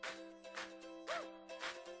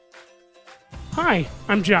Hi,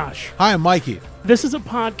 I'm Josh. Hi, I'm Mikey. This is a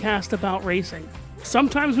podcast about racing.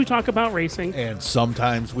 Sometimes we talk about racing. And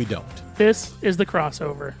sometimes we don't. This is the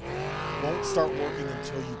crossover. Won't start working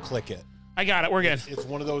until you click it. I got it. We're good. It's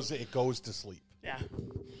one of those that it goes to sleep. Yeah.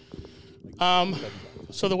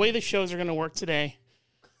 So the way the shows are going to work today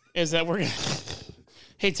is that we're going to...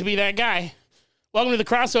 Hate to be that guy. Welcome to the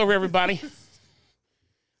crossover, everybody.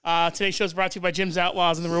 Today's show is brought to you by Jim's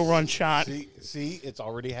Outlaws and the Real Run Shot. See, it's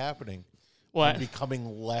already happening. What? I'm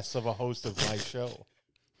becoming less of a host of my show.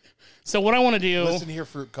 So what I want to do... Listen here,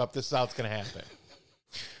 Fruit Cup. This is how it's going to happen.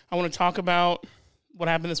 I want to talk about what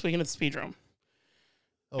happened this weekend at the Speedrome.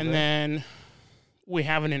 Okay. And then we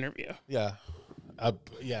have an interview. Yeah.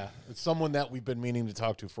 It's someone that we've been meaning to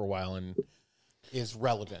talk to for a while and is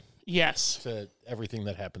relevant. Yes. To everything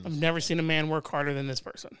that happens. I've never seen a man work harder than this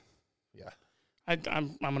person. Yeah.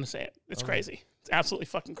 I'm going to say it. It's crazy. It's absolutely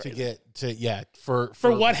fucking crazy. For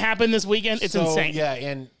what happened this weekend, it's insane. Yeah,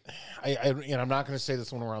 and I'm not going to say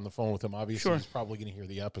this when we're on the phone with him. Obviously, sure. He's probably going to hear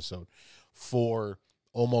the episode. For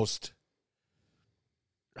almost,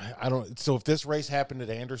 so if this race happened at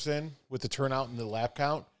Anderson with the turnout and the lap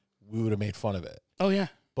count, we would have made fun of it. Oh, yeah.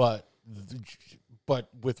 But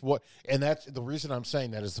with what, and that's the reason I'm saying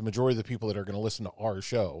that is the majority of the people that are going to listen to our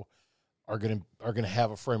show are going to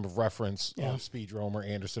have a frame of reference of Speedrome or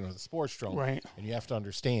Anderson or the Sportsdrome. Right. And you have to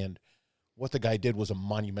understand what the guy did was a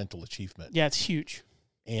monumental achievement. Yeah, it's huge.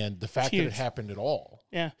 And the fact that it happened at all.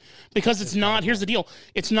 Yeah. Because it's not, here's the deal.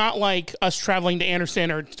 It's not like us traveling to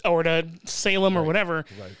Anderson or to Salem or whatever.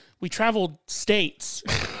 Right. We traveled states.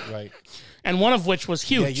 Right. And one of which was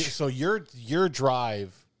huge. Yeah, so your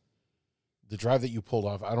drive, the drive that you pulled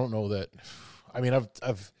off, I don't know that, I mean,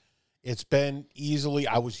 it's been easily,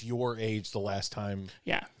 I was your age the last time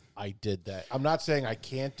I did that. I'm not saying I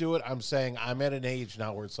can't do it. I'm saying I'm at an age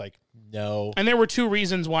now where it's like, no. And there were two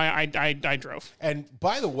reasons why I drove. And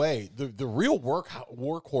by the way, the real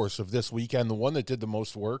workhorse of this weekend, the one that did the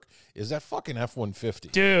most work, is that fucking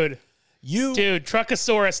F-150. Dude,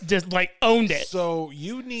 Truckosaurus just owned it. So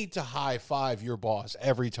you need to high five your boss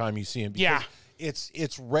every time you see him. Because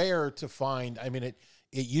it's rare to find, I mean, it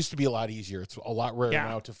used to be a lot easier. It's a lot rarer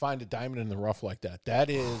now to find a diamond in the rough like that. That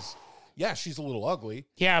is, she's a little ugly.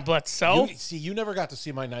 Yeah, but so? You never got to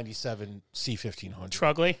see my 97 C1500.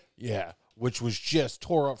 Trugly? Yeah, which was just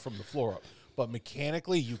tore up from the floor up. But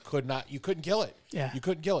mechanically, you couldn't kill it. Yeah. You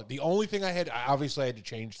couldn't kill it. The only thing I had to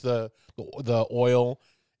change the oil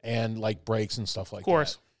and brakes and stuff like that. Of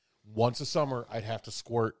course. Once a summer, I'd have to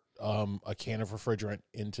squirt a can of refrigerant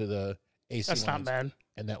into the AC That's lines, not bad.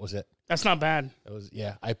 And that was it. That's not bad. It was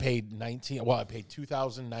I paid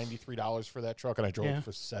 $2,093 for that truck, and I drove it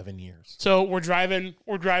for 7 years. So we're driving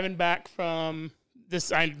back from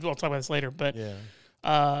this. We'll talk about this later, but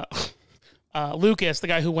Lucas, the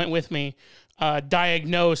guy who went with me,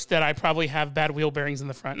 diagnosed that I probably have bad wheel bearings in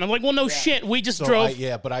the front, and I'm like, well, no shit, we just drove.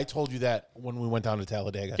 But I told you that when we went down to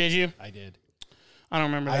Talladega. Did you? I did. I don't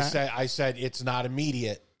remember that. I said it's not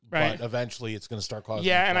immediate. Right. But eventually it's going to start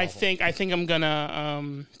causing and I think I'm going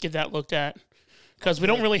to get that looked at because we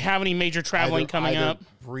don't really have any major traveling coming up.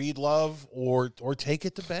 Breed love or take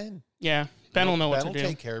it to Ben. Yeah, Ben will know what to do. Ben will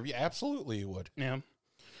take care of you. Absolutely, you would. Yeah.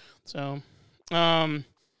 So, how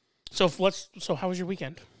was your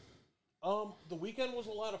weekend? The weekend was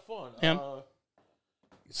a lot of fun. Yeah.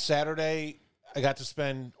 Saturday, I got to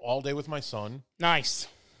spend all day with my son. Nice.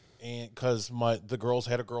 And because the girls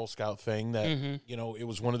had a Girl Scout thing that, it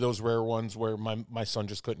was one of those rare ones where my son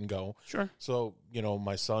just couldn't go. Sure. So,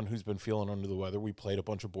 my son, who's been feeling under the weather, we played a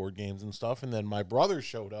bunch of board games and stuff. And then my brother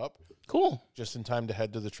showed up. Cool. Just in time to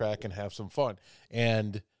head to the track and have some fun.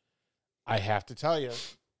 And I have to tell you,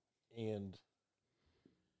 and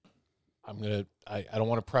I don't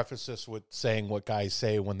want to preface this with saying what guys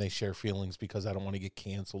say when they share feelings because I don't want to get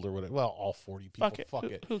canceled or whatever. Well, all 40 people.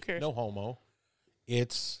 Fuck it. Who cares? No homo.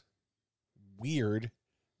 It's weird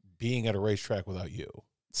being at a racetrack without you.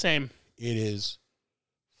 Same. It's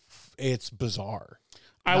bizarre.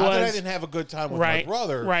 I didn't have a good time with my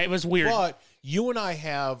brother. Right, it was weird. But you and I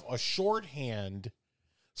have a shorthand.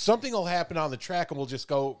 Something will happen on the track and we'll just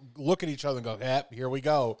go look at each other and go, here we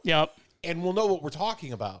go. Yep. And we'll know what we're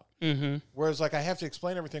talking about. Mm-hmm. Whereas, I have to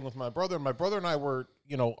explain everything with my brother. And my brother and I were,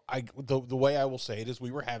 the way I will say it is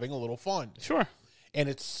we were having a little fun. Sure. And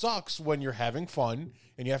it sucks when you're having fun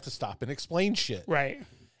and you have to stop and explain shit. Right.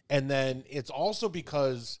 And then it's also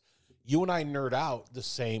because you and I nerd out the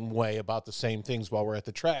same way about the same things while we're at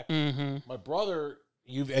the track. Mm-hmm. My brother,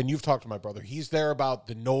 you've talked to my brother. He's there about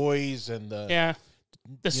the noise and the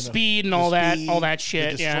speed and all that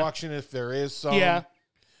shit. The destruction if there is some. Yeah.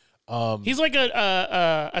 He's like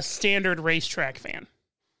a standard racetrack fan,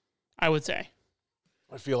 I would say.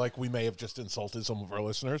 I feel like we may have just insulted some of our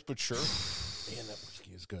listeners, but sure. Man, that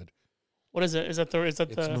whiskey is good. What is it? Is that it's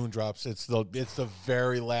Moondrops. It's the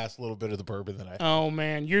very last little bit of the bourbon that I have. Oh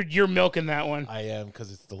man, you're milking that one. I am,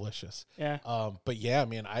 because it's delicious. Yeah. But yeah,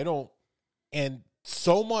 man, I don't, and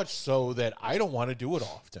so much so that I don't want to do it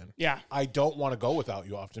often. Yeah. I don't want to go without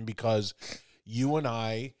you often, because you and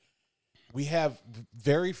I, we have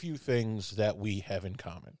very few things that we have in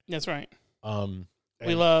common. That's right.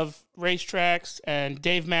 We love racetracks and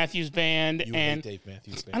Dave Matthews Band. You hate Dave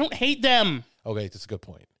Matthews Band. I don't hate them. Okay, that's a good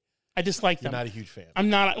point. I dislike them. You're not a huge fan. I'm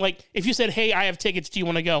not, like, if you said, hey, I have tickets, do you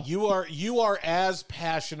want to go? You are as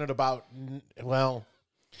passionate about, well,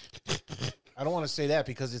 I don't want to say that,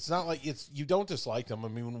 because it's not like you don't dislike them. I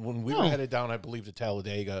mean, when we were headed down, I believe, to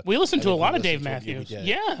Talladega. We listened to a lot of Dave Matthews.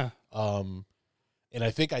 Yeah. And I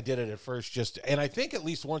think I did it at first and I think at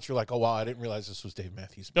least once you're like, oh, wow, I didn't realize this was Dave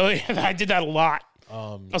Matthews. Oh, yeah, I did that a lot.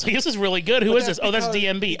 I was like, this is really good. Who is this? Oh, that's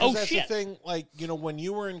DMB. Oh, that's shit. The thing, like, when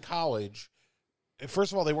you were in college,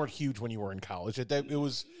 first of all, they weren't huge when you were in college. It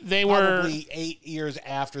was probably 8 years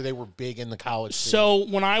after they were big in the college scene. So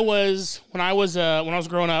when I was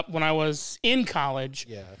growing up, when I was in college,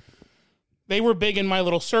 they were big in my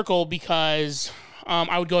little circle, because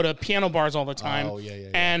I would go to piano bars all the time. Oh,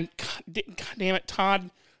 yeah. And God damn it,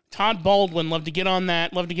 Todd Baldwin loved to get on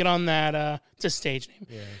that. It's a stage name.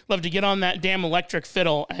 Yeah. Loved to get on that damn electric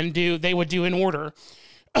fiddle and they would do in order.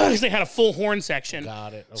 Because they had a full horn section.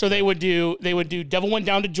 Got it. Okay. So they would do Devil Went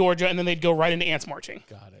Down to Georgia, and then they'd go right into Ants Marching.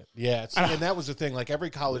 Got it. Yeah, and that was the thing. Like, every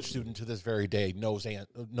college student to this very day knows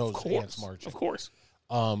Ants Marching. Of course.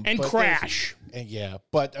 And Crash. And yeah,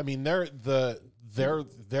 but I mean, their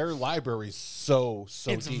library's so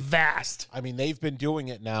it's deep. Vast. I mean, they've been doing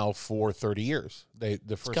it now for 30 years.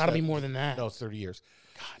 It's got to be more than that. No, it's 30 years.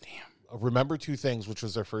 God damn. Remember Two Things, which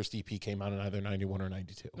was their first EP, came out in either 91 or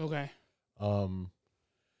 92. Okay.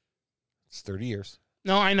 It's 30 years.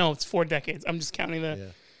 No, I know. It's 4 decades. I'm just counting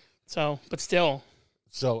but still.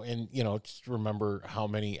 So, and, just remember how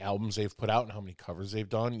many albums they've put out and how many covers they've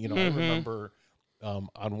done. I remember on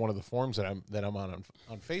one of the forums that I'm on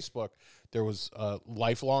Facebook, there was a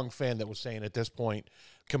lifelong fan that was saying at this point,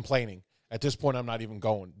 complaining, at this point, I'm not even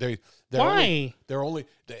going. Why?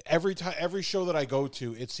 Every show that I go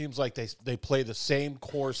to, it seems like they play the same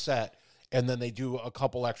core set, and then they do a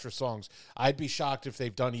couple extra songs. I'd be shocked if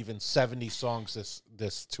they've done even 70 songs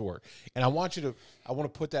this tour. And I want to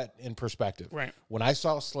put that in perspective. Right. When I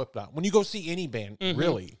saw Slipknot, when you go see any band,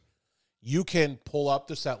 really, you can pull up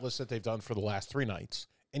the set list that they've done for the last 3 nights,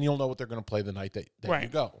 and you'll know what they're going to play the night that you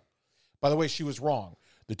go. By the way, she was wrong.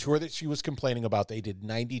 The tour that she was complaining about, they did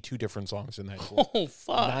 92 different songs in that tour. Oh,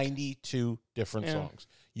 fuck. 92 different songs.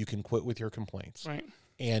 You can quit with your complaints. Right.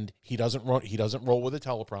 And he doesn't roll with a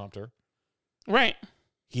teleprompter. Right.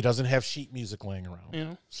 He doesn't have sheet music laying around.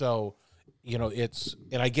 Yeah. So, it's,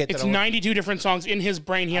 and I get that. It's 92 different songs in his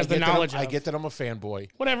brain. He has the knowledge of. I get that I'm a fanboy.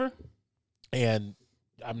 Whatever. And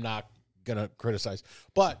I'm not going to criticize.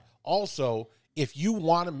 But also, if you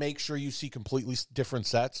want to make sure you see completely different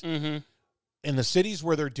sets, in the cities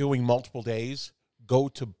where they're doing multiple days, go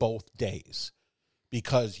to both days,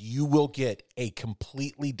 because you will get a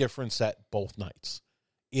completely different set both nights.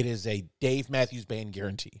 It is a Dave Matthews Band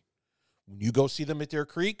guarantee. When you go see them at Deer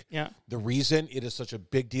Creek, the reason it is such a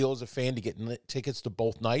big deal as a fan to get tickets to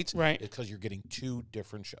both nights is because you're getting 2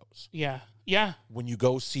 different shows. Yeah. Yeah. When you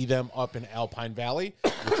go see them up in Alpine Valley,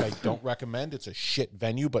 which I don't recommend, it's a shit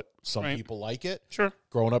venue, but some people like it. Sure.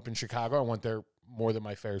 Growing up in Chicago, I went there more than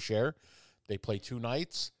my fair share. They play 2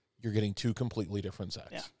 nights. You're getting 2 completely different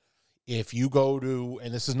sets. Yeah. If you go to,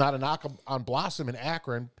 and this is not a knock on Blossom in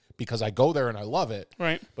Akron, because I go there and I love it.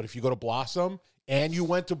 Right. But if you go to Blossom and you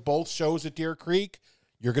went to both shows at Deer Creek,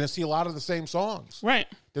 you're going to see a lot of the same songs. Right.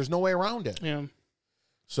 There's no way around it. Yeah.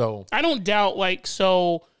 So I don't doubt,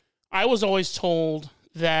 so I was always told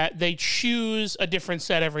that they choose a different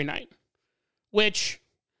set every night, which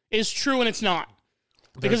is true and it's not.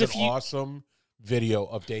 There's an awesome video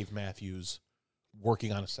of Dave Matthews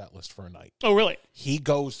working on a set list for a night. Oh, really? He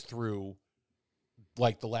goes through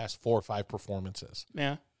like the last 4 or 5 performances.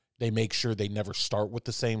 Yeah. They make sure they never start with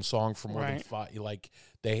the same song for more than 5.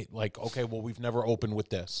 Okay, well, we've never opened with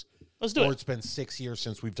this. Let's do it. Or it's been 6 years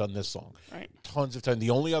since we've done this song. Right. Tons of time.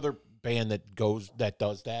 The only other band that does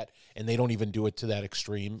that, and they don't even do it to that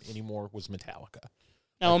extreme anymore, was Metallica.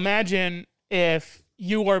 Now imagine if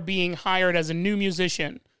you are being hired as a new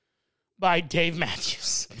musician by Dave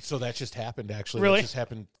Matthews. So that just happened, actually. Really? That just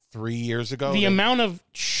happened 3 years ago. The amount of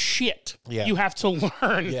shit you have to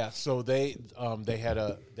learn. Yeah, so they had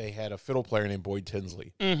a fiddle player named Boyd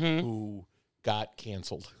Tinsley, who got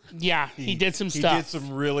canceled. Yeah, he did some stuff. He did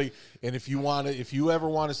some really, and if you ever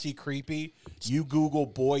want to see creepy, you Google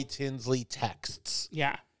Boy Tinsley texts.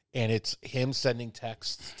 Yeah. And it's him sending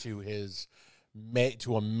texts to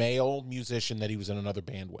to a male musician that he was in another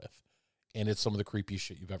band with. And it's some of the creepiest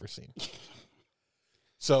shit you've ever seen.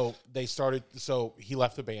 So he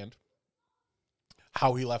left the band.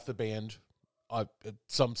 How he left the band,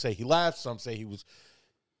 some say he left, some say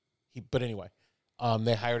but anyway.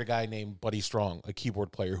 They hired a guy named Buddy Strong, a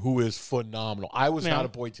keyboard player who is phenomenal. I was not a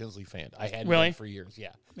Boy Tinsley fan. I hadn't been for years.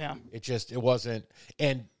 Yeah. Yeah. It wasn't.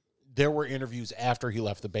 And there were interviews after he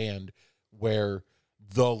left the band where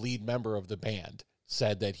the lead member of the band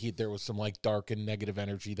said that there was some like dark and negative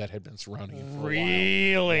energy that had been surrounding him for a while.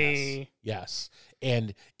 Really? Yes.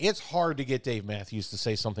 And it's hard to get Dave Matthews to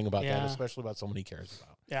say something about that, especially about someone he cares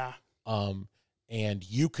about. Yeah. And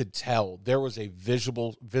you could tell there was a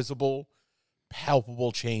visible,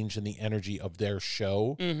 palpable change in the energy of their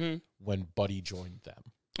show when Buddy joined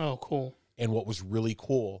them. Oh, cool. And what was really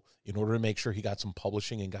cool, in order to make sure he got some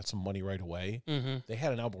publishing and got some money right away, they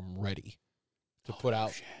had an album ready to put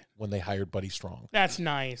out when they hired Buddy Strong. That's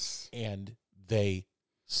nice. And they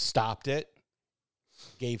stopped it,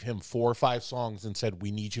 gave him 4 or 5 songs, and said, "We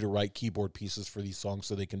need you to write keyboard pieces for these songs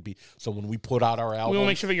so they can be, so when we put out our album, we'll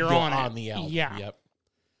make sure that you're on the album." Yeah. Yep.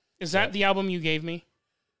 Is that the album you gave me?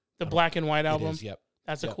 The black and white album? It is, yep.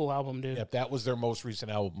 That's a cool album, dude. Yep, that was their most recent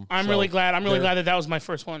album. I'm really glad that was my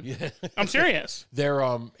first one. Yeah. I'm serious.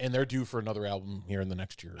 They're due for another album here in the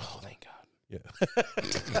next year. Oh, thank God. Yeah.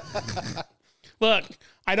 Look,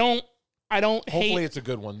 I don't Hopefully it's a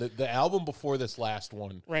good one. The album before this last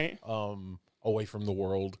one, right? Away from the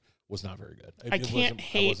World, was not very good. I can't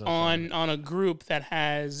hate on a group that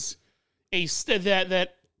has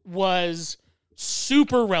that was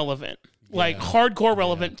super relevant. Like hardcore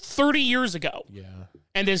relevant 30 years ago. Yeah.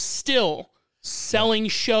 And is still selling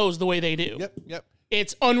shows the way they do. Yep.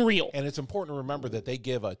 It's unreal. And it's important to remember that they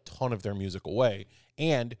give a ton of their music away.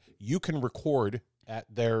 And you can record at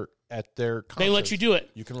their concerts. They let you do it.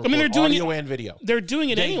 You can record they're doing audio and video. They're doing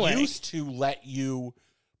it anyway. They used to let you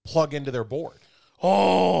plug into their board.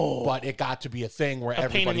 Oh. But it got to be a thing where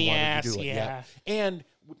everybody wanted to do it. Yeah. And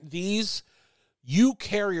you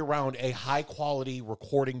carry around a high-quality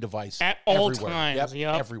recording device at everywhere. all times.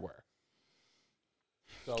 Yep. Everywhere.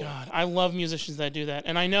 So, God, I love musicians that do that.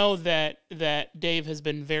 And I know that Dave has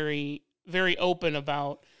been very, very open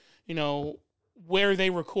about, where they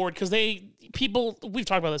record. Because we've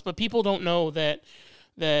talked about this, but people don't know that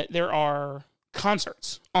there are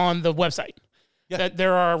concerts on the website. Yeah. That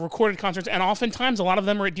there are recorded concerts. And oftentimes, a lot of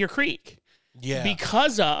them are at Deer Creek. Yeah.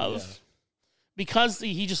 Because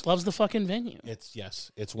he just loves the fucking venue. It's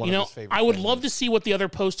one of his favorite I would venues. love to see what the other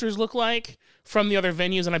posters look like from the other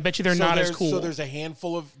venues, and I bet you they're not as cool. So there's a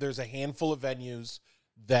handful of venues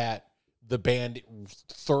that the band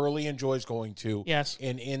thoroughly enjoys going to. Yes.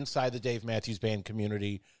 And inside the Dave Matthews Band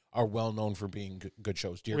community are well known for being good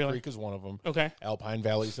shows. Deer Creek is one of them. Okay. Alpine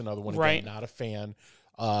Valley is another one. Right. Again, not a fan.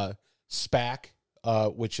 SPAC,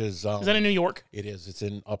 which is that in New York? It is. It's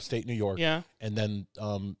in upstate New York. Yeah. And then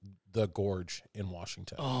the Gorge in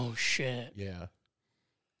Washington. Oh shit. Yeah.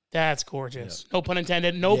 That's gorgeous. Yeah. No pun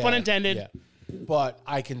intended. No pun intended. Yeah. But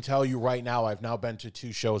I can tell you right now, I've now been to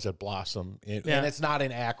 2 shows at Blossom, and it's not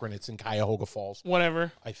in Akron; it's in Cuyahoga Falls.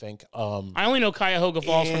 Whatever. I think. I only know Cuyahoga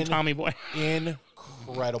Falls from Tommy Boy.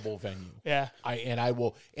 Incredible venue. Yeah. I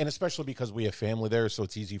will, and especially because we have family there, so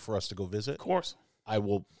it's easy for us to go visit. Of course. I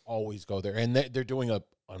will always go there, and they're doing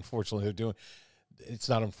it's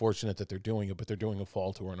not unfortunate that they're doing it, but they're doing a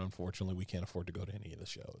fall tour, and unfortunately, we can't afford to go to any of the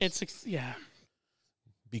shows.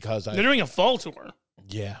 Because they're doing a fall tour.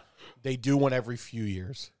 Yeah, they do one every few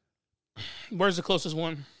years. Where's the closest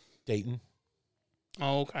one? Dayton.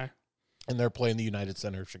 Oh, okay. And they're playing the United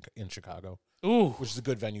Center in Chicago. Ooh, which is a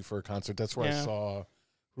good venue for a concert. That's where I saw.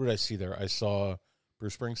 Who did I see there? I saw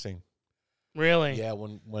Bruce Springsteen. Really? Yeah.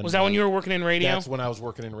 When was that when you were working in radio? That's when I was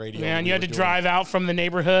working in radio. Yeah, and you had to drive out from the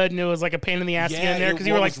neighborhood, and it was like a pain in the ass to get in there because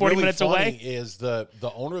you were like 40 minutes away. Is the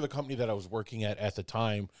owner of the company that I was working at the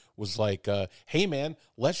time was like, "Hey man,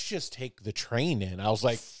 let's just take the train in." I was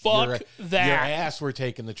like, "Fuck that, your ass, we're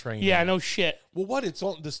taking the train." Yeah, in. No shit. Well,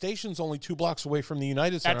 the station's only 2 blocks away from the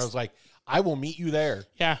United Center. I was like, "I will meet you there."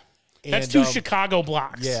 Yeah, that's 2 Chicago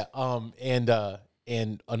blocks. Yeah,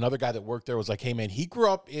 and another guy that worked there was like, "Hey, man, he grew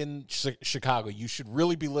up in Chicago. You should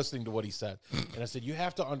really be listening to what he said." And I said, "You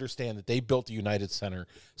have to understand that they built the United Center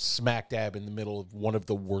smack dab in the middle of one of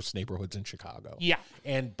the worst neighborhoods in Chicago." Yeah.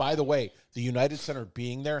 And by the way, the United Center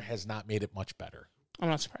being there has not made it much better. I'm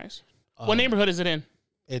not surprised. What neighborhood is it in?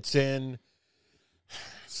 It's in...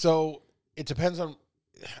 So, it depends on...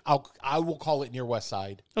 I will call it near West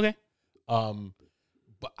Side. Okay.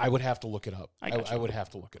 But I would have to look it up. I would have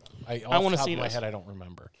to look it up. I want to see my head, I don't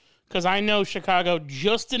remember. Because I know Chicago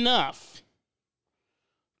just enough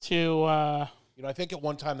to... I think at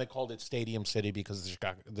one time they called it Stadium City because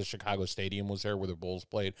the Chicago Stadium was there where the Bulls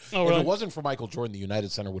played. Oh, really? If it wasn't for Michael Jordan, the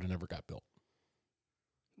United Center would have never got built.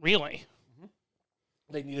 Really? Mm-hmm.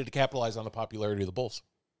 They needed to capitalize on the popularity of the Bulls.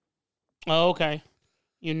 Oh, okay.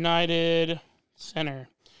 United Center.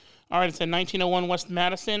 All right, it's in 1901 West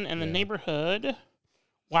Madison, and the neighborhood.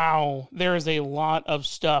 Wow, there is a lot of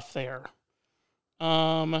stuff there.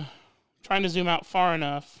 Trying to zoom out far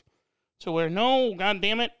enough to where God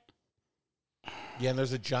damn it. Yeah, and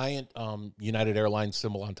there's a giant United Airlines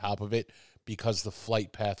symbol on top of it because the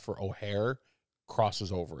flight path for O'Hare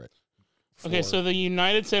crosses over it. Okay, so the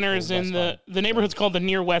United Center is in the neighborhood's called the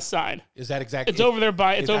Near West Side. Is that exactly? It's over there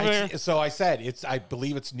by. It's over there. So I said I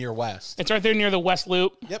believe it's near West. It's right there near the West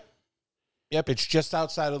Loop. Yep. It's just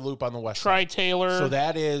outside of the Loop on the West side. Side. Taylor. So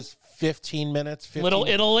that is 15 minutes. 15, Little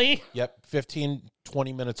Italy. Yep, 15,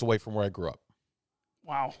 20 minutes away from where I grew up.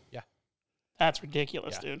 Wow. Yeah. That's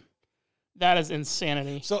ridiculous, dude. That is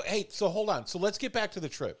insanity. So, hold on. So let's get back to the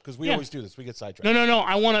trip because we always do this. We get sidetracked. No.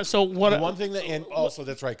 I want to. So what? The one thing that, and also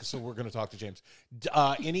that's right. So we're going to talk to James.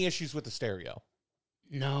 Any issues with the stereo?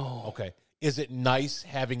 No. Okay. Is it nice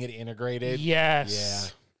having it integrated?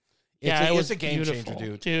 Yes. Yeah. It was a game beautiful,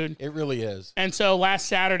 changer, dude. It really is. And so last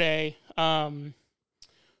Saturday,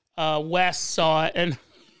 Wes saw it and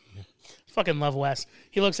fucking love Wes.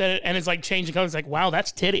 He looks at it and it's like changing colors. He's like, wow,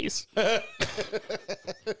 that's titties.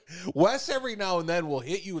 Wes every now and then will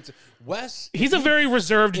hit you. Wes, he's a very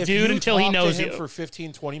reserved dude until he knows you for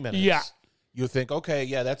 15, 20 minutes. Yeah. You think, okay,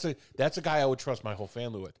 yeah, that's a guy I would trust my whole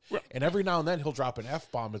family with. Right. And every now and then he'll drop an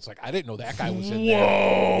F-bomb. It's like, I didn't know that guy was in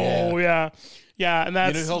there. Whoa, yeah, and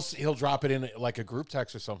that's he'll drop it in like a group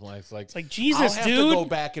text or something like that. It's like Jesus, I'll have dude. to go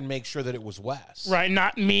back and make sure that it was Wes. Right,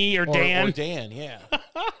 not me or Dan. Or Dan, yeah.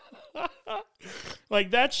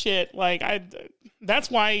 Like that shit, that's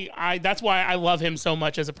why I love him so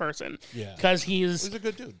much as a person. Yeah. Because he's a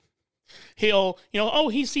good dude. He'll,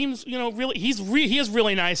 he seems, really, he is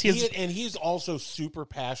really nice. And he's also super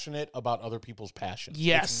passionate about other people's passions.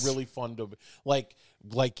 Yes. It's really fun to,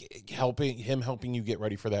 helping you get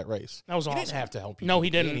ready for that race. That was awesome. He didn't have to help you. No, he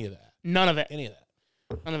didn't. Any of that. None of it. Any of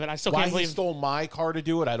that. None of it. I still Why can't believe he stole my car to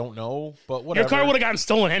do it, I don't know, but whatever. Your car would have gotten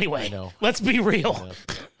stolen anyway. I know. Let's be real.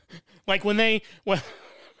 When that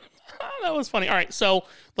was funny. All right, so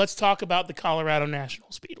let's talk about the Colorado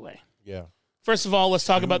National Speedway. Yeah. First of all, let's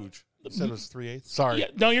talk about. You said it was 3/8. Sorry. Yeah,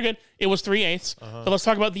 no, you're good. It was 3/8. But let's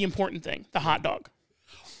talk about the important thing: the hot dog.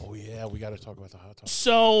 Oh yeah, we got to talk about the hot dog.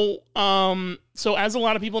 So as a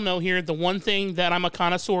lot of people know here, the one thing that I'm a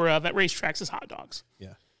connoisseur of at racetracks is hot dogs.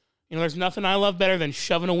 Yeah. There's nothing I love better than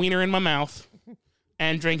shoving a wiener in my mouth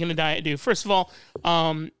and drinking a Diet Dew. First of all,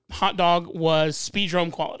 hot dog was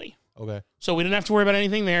Speedrome quality. Okay. So we didn't have to worry about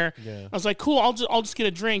anything there. Yeah. I was like, cool, I'll just get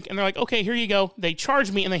a drink. And they're like, okay, here you go. They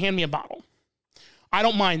charge me and they hand me a bottle. I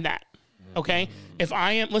don't mind that. Okay? If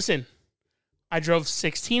listen, I drove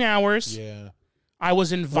 16 hours. Yeah. I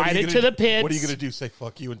was invited to the pits. What are you going to do? Say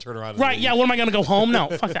fuck you and turn around and right, leave? yeah, what am I going to go home? No,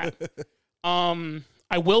 fuck that.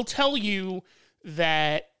 I will tell you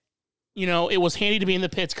that, it was handy to be in the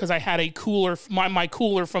pits because I had a cooler, my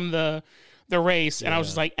cooler from the race, and I was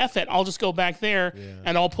just like, F it, I'll just go back there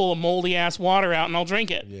and I'll pull a moldy ass water out and I'll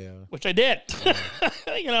drink it. Yeah. Which I did.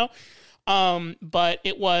 But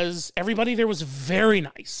it was, everybody there was very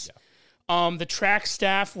nice. Yeah. The track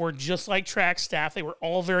staff were just like track staff. They were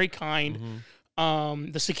all very kind.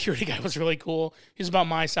 Mm-hmm. The security guy was really cool. He's about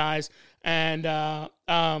my size. And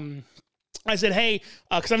I said, hey,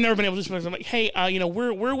 because I've never been able to do this. I'm like, hey,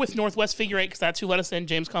 we're with Northwest Figure 8 because that's who let us in,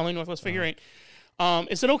 James Conley, Northwest Figure 8.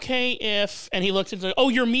 Is it okay if? And he looked into, oh,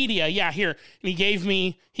 you're media, yeah, here. And he gave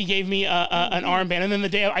me an armband, and then the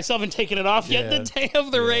day I still haven't taken it off yet. The day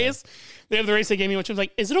of the race, they gave me one. She was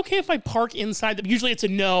like, is it okay if I park inside? Usually it's a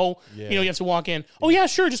no. Yeah. You have to walk in. Oh yeah,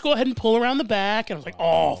 sure. Just go ahead and pull around the back. And I was like,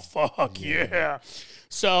 oh fuck yeah.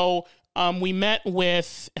 So we met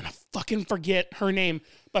with, and I fucking forget her name,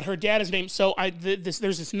 but her dad is named. So there's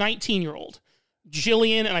this 19-year-old.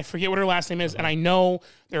 Jillian, and I forget what her last name is, and I know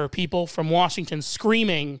there are people from Washington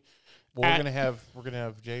screaming. Well, we're gonna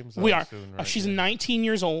have James. We are. Soon, right? She's 19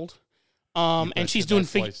 years old, and she's doing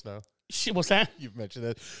twice now. What's that? You've mentioned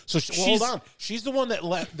that. So hold on. She's the one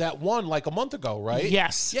that won like a month ago, right?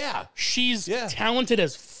 Yes. Yeah. She's talented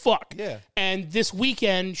as fuck. Yeah. And this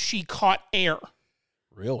weekend she caught air.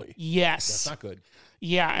 Really? Yes. That's not good.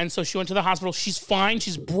 Yeah, and so she went to the hospital. She's fine.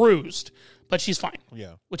 She's bruised, but she's fine.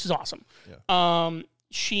 Yeah. Which is awesome. Yeah.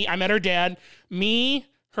 I met her dad. Me,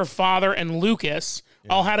 her father, and Lucas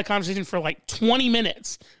all had a conversation for like 20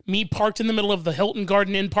 minutes. Me parked in the middle of the Hilton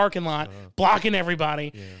Garden Inn parking lot, blocking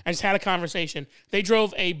everybody. Yeah. I just had a conversation. They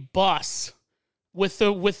drove a bus with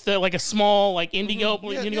the like a small like Indigo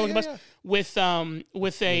bus with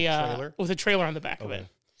a trailer on the back of it.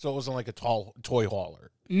 So it wasn't like a tall toy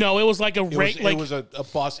hauler. No, it was like it was a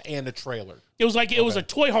bus and a trailer. It was like it was a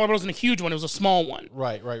toy hauler, but it wasn't a huge one. It was a small one.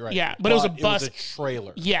 Right. Yeah, but it was a bus. It was a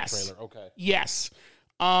trailer. Yes. Trailer. Okay. Yes.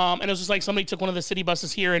 And it was just like somebody took one of the city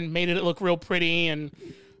buses here and made it look real pretty. And you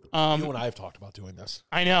and I have talked about doing this.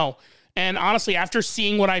 I know. And honestly, after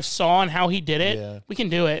seeing what I saw and how he did it, we can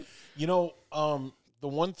do it. You know, the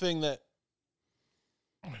one thing that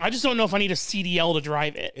I just don't know if I need a CDL to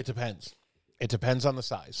drive it. It depends. It depends on the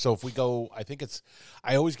size. So if we go,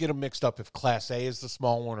 I always get them mixed up if Class A is the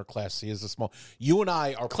small one or Class C is the small. You and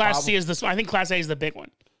I are Class C is the small. I think Class A is the big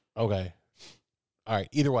one. Okay. All right.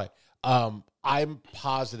 Either way, I'm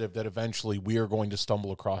positive that eventually we are going to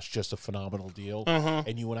stumble across just a phenomenal deal,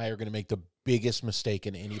 and you and I are going to make the biggest mistake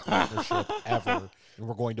in any partnership ever, and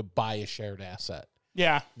we're going to buy a shared asset.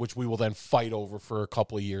 Yeah, which we will then fight over for a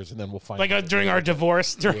couple of years, and then we'll find during our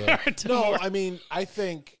divorce. No, I mean, I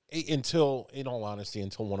think in all honesty,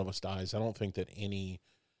 until one of us dies, I don't think that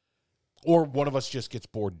or one of us just gets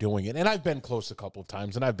bored doing it. And I've been close a couple of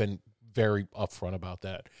times, and I've been very upfront about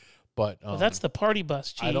that. But that's the party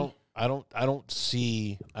bus. G. I don't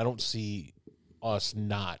see us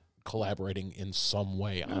not collaborating in some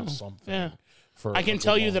way on something. Yeah. I can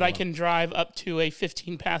tell you that I can drive up to a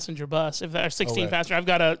 15-passenger bus. If there's 16-passenger, I've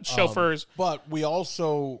got a chauffeurs. But we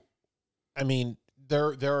also, I mean,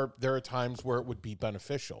 there are times where it would be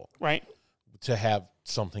beneficial, right, to have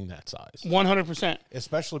something that size. 100%.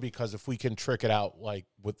 Especially because if we can trick it out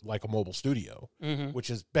with a mobile studio, which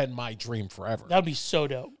has been my dream forever. That would be so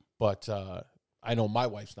dope. But I know my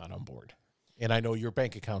wife's not on board, and I know your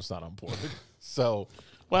bank account's not on board. So.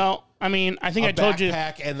 Well, I mean, I think I told you.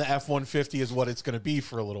 Backpack and the F-150 is what it's going to be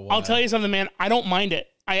for a little while. I'll tell you something, man. I don't mind it.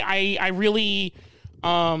 I really,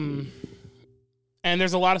 and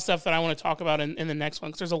there's a lot of stuff that I want to talk about in the next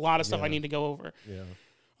one because there's a lot of stuff I need to go over. Yeah.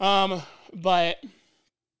 But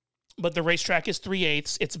the racetrack is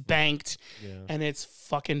 3/8. It's banked, and it's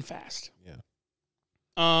fucking fast.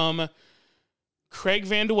 Yeah. Craig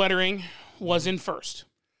Van de Wettering was in first.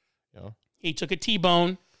 Yeah. He took a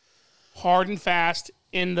T-bone, hard and fast.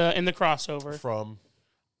 In the crossover. From?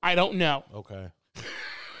 I don't know. Okay.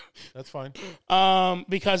 That's fine.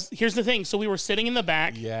 Because here's the thing. So we were sitting in the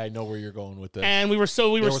back. Yeah, I know where you're going with this. And there were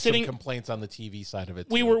sitting some complaints on the TV side of it.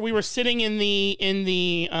 We were sitting in the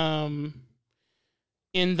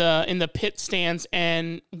pit stands,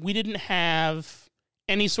 and we didn't have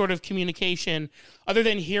any sort of communication other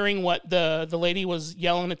than hearing what the lady was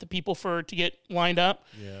yelling at the people to get lined up.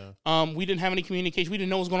 Yeah. We didn't have any communication. We didn't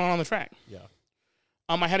know what was going on the track. Yeah.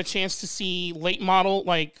 I had a chance to see late model,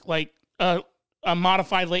 a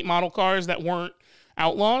modified late model cars that weren't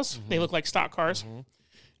Outlaws. They look like stock cars.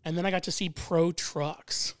 And then I got to see pro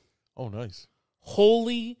trucks. Oh, nice.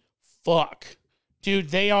 Holy fuck. Dude,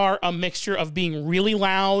 they are a mixture of being really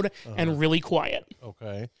loud and really quiet.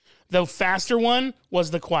 Okay. The faster one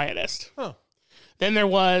was the quietest. Huh. Then there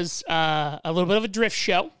was a little bit of a drift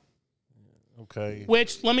show. Okay.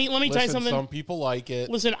 Which let me tell you something. Some people like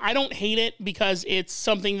it. Listen, I don't hate it because it's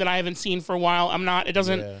something that I haven't seen for a while. It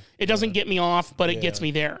doesn't get me off, but it gets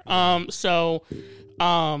me there. But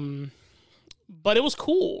it was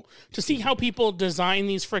cool to see how people design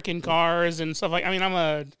these freaking cars and stuff like. I mean, I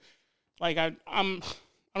don't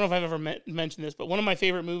know if I've ever mentioned this, but one of my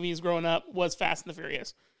favorite movies growing up was Fast and the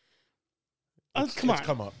Furious. It's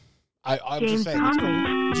come up. I'm just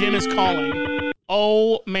saying. Jim is calling.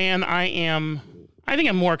 Oh, man, I think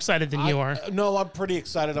I'm more excited than you are. No, I'm pretty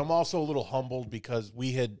excited. I'm also a little humbled because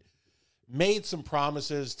we had made some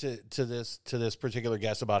promises to this particular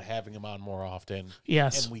guest about having him on more often.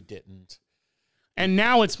 Yes. And we didn't. And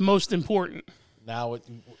now it's most important. Now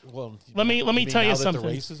let me tell you something. The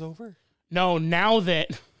race is over? No, now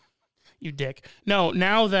that you dick. No,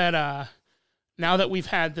 now that we've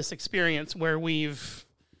had this experience where we've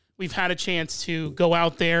had a chance to go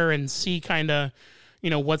out there and see kind of,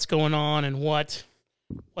 what's going on and what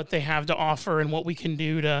they have to offer and what we can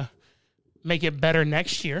do to make it better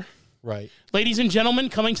next year. Right. Ladies and gentlemen,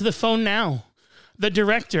 coming to the phone now, the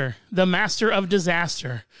director, the master of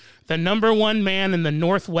disaster, the number one man in the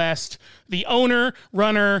Northwest, the owner,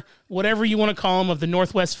 runner, whatever you want to call him, of the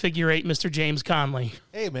Northwest Figure Eight, Mr. James Conley.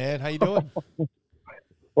 Hey, man. How you doing?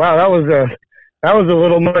 Wow, that was a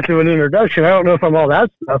little much of an introduction. I don't know if I'm all that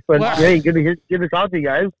stuff, but hey, good to talk to you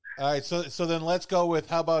guys. All right, so then let's go with,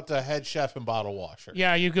 how about the head chef and bottle washer?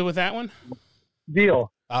 Yeah, you good with that one?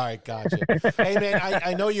 Deal. All right, gotcha. Hey, man,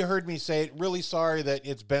 I know you heard me say it. Really sorry that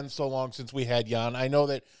it's been so long since we had you on. I know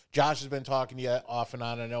that Josh has been talking to you off and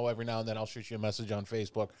on. I know every now and then I'll shoot you a message on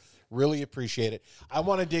Facebook. Really appreciate it. I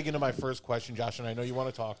want to dig into my first question, Josh, and I know you want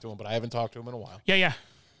to talk to him, but I haven't talked to him in a while. Yeah.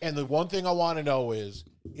 And the one thing I want to know is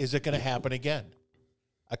it going to happen again?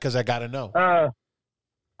 Because I got to know.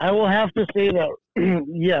 I will have to say that,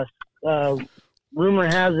 yes. Rumor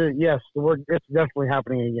has it, yes, it's definitely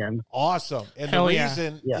happening again. Awesome. And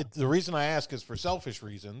the reason I ask is for selfish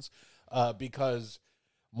reasons, because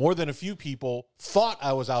more than a few people thought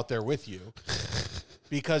I was out there with you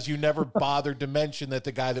because you never bothered to mention that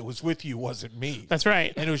the guy that was with you wasn't me. That's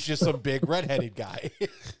right. And it was just some big redheaded guy.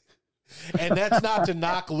 And that's not to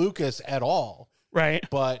knock Lucas at all. Right.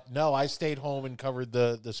 But no, I stayed home and covered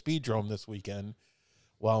the Speedrome this weekend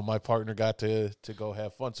while my partner got to go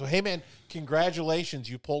have fun. So, hey, man, congratulations.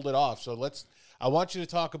 You pulled it off. So I want you to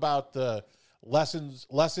talk about the lessons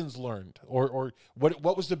learned or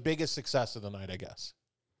what was the biggest success of the night, I guess?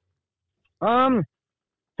 To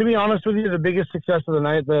be honest with you, the biggest success of the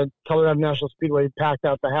night, the Colorado National Speedway packed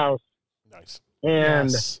out the house. Nice.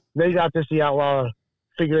 And they got to see Outlaw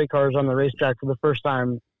figure eight cars on the racetrack for the first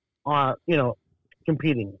time,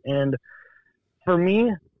 competing. And for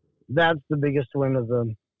me, that's the biggest win of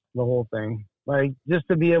the whole thing. Like, just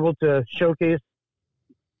to be able to showcase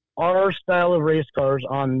our style of race cars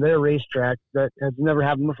on their racetrack that has never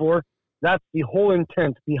happened before. That's the whole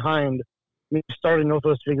intent behind me starting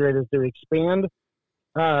Northwest Figure Eight, is to expand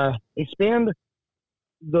the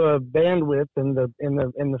bandwidth and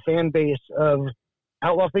the fan base of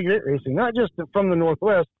Outlaw Figure Eight racing, not just from the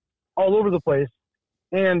Northwest, all over the place.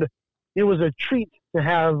 And it was a treat to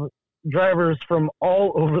have drivers from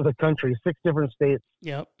all over the country, 6 different states,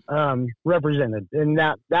 represented, and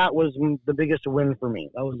that was the biggest win for me.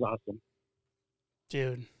 That was awesome,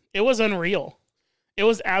 dude. It was unreal. It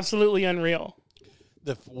was absolutely unreal.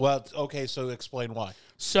 So explain why.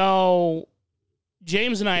 So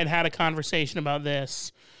James and I had a conversation about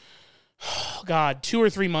this. Oh, God, 2 or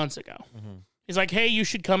 3 months ago. Mm-hmm. He's like, "Hey, you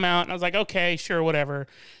should come out," and I was like, "Okay, sure, whatever."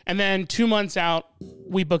 And then 2 months out,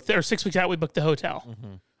 6 weeks out, we booked the hotel.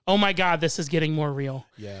 Mm-hmm. Oh my God, this is getting more real.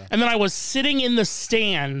 Yeah. And then I was sitting in the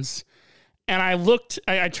stands and I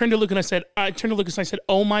turned to Luke and I said,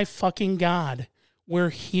 "Oh my fucking God, we're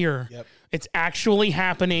here. Yep. It's actually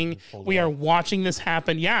happening. We are watching this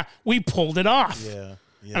happen." Yeah, we pulled it off. Yeah.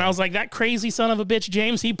 And I was like, that crazy son of a bitch,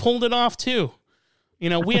 James, he pulled it off too. We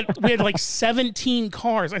had like 17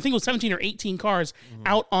 cars. I think it was 17 or 18 cars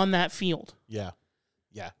out on that field. Yeah.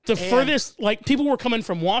 Yeah. Furthest, like, people were coming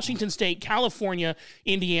from Washington State, California,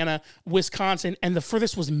 Indiana, Wisconsin, and the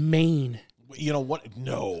furthest was Maine. You know what?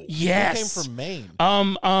 No. Yes. Who came from Maine?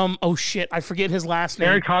 Oh shit, I forget his last name.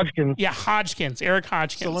 Eric Hodgkins. Yeah, Eric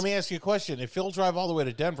Hodgkins. So let me ask you a question. If he'll drive all the way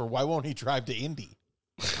to Denver, why won't he drive to Indy?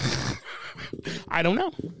 I don't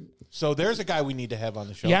know. So there's a guy we need to have on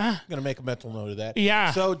the show. Yeah. I'm going to make a mental note of that.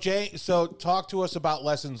 Yeah. So Jay, talk to us about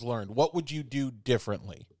lessons learned. What would you do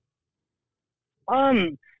differently?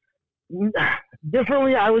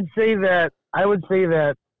 Differently, I would say that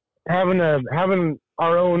having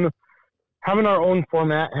our own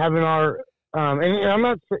format, having our and I'm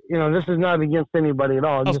not, this is not against anybody at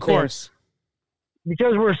all. Of course,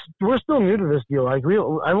 because we're still new to this deal. Like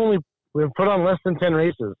we've put on less than 10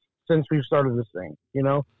 races since we've started this thing.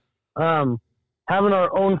 Having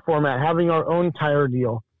our own format, having our own tire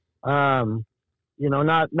deal.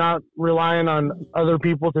 Not relying on other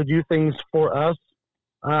people to do things for us.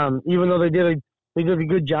 Even though they did a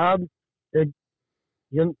good job,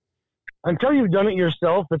 until you've done it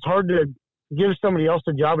yourself, it's hard to give somebody else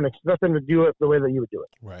a job and expect them to do it the way that you would do it.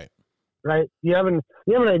 Right. Right. You have an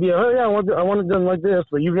idea. Oh yeah, I want it done like this,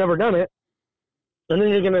 but you've never done it, and then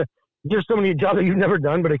you're gonna give somebody a job that you've never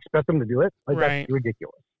done, but expect them to do it. Like, right. That's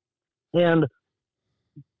ridiculous.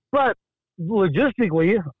 But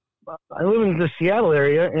logistically, I live in the Seattle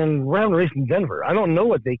area, and we're having a race in Denver. I don't know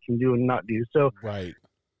what they can do and not do. So right.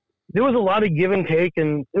 There was a lot of give and take,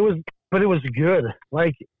 and it was good.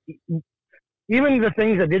 Like, even the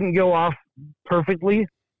things that didn't go off perfectly,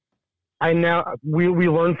 we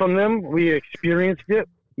learned from them. We experienced it.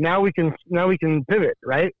 Now we can pivot,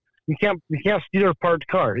 right? You can't steer a parked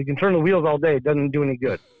car. You can turn the wheels all day. It doesn't do any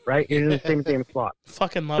good, right? It's in the same spot.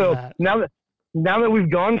 Fucking love that. Now that we've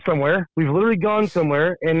gone somewhere, we've literally gone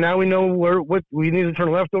somewhere, and now we know what we need to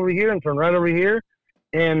turn left over here and turn right over here,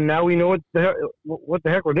 and now we know what the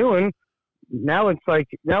heck we're doing. Now it's like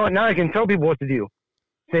now I can tell people what to do.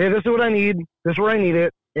 Say, hey, this is what I need, this is where I need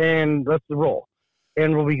it, and let's roll.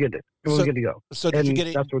 and we'll be good. We're good to go. So did you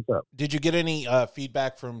get that's what's up. Did you get any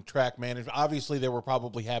feedback from track management? Obviously, they were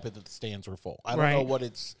probably happy that the stands were full. I don't know what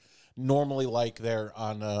it's normally like there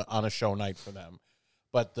on a show night for them,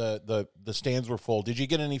 but the stands were full. Did you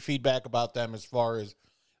get any feedback about them as far as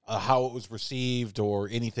how it was received or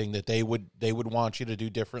anything that they would want you to do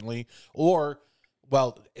differently, or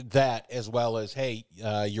that as well as, hey,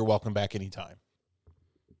 you're welcome back anytime?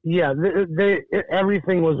 Yeah,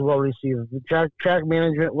 everything was well received. The track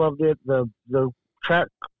management loved it. The track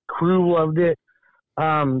crew loved it.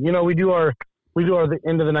 We do our the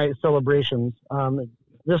end of the night celebrations.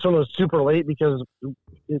 This one was super late because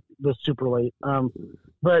it was super late.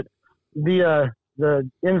 But the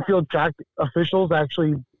infield track officials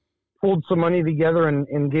actually pulled some money together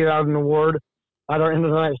and gave out an award at our end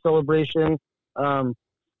of the night celebration. 3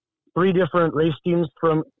 different race teams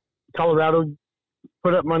from Colorado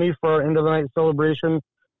put up money for our end of the night celebration.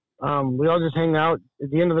 We all just hang out at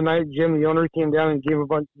the end of the night. Jim, the owner, came down and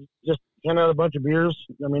handed out a bunch of beers.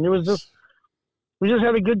 I mean, it was we just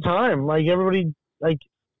had a good time. Like everybody, like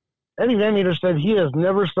Eddie Van Meter said, he has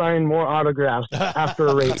never signed more autographs after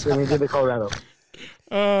a race than he did at Colorado.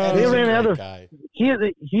 He ran out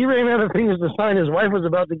of things to sign. His wife was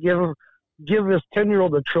about to give this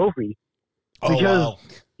 10-year-old a trophy because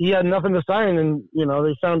he had nothing to sign, and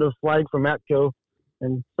they found a flag from Matco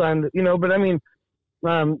and signed it. But I mean,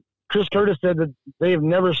 Chris Curtis said that they have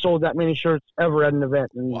never sold that many shirts ever at an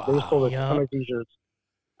event, and they sold a ton of T-shirts.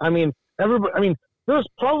 I mean, there was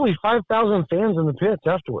probably 5,000 fans in the pits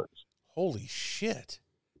afterwards. Holy shit!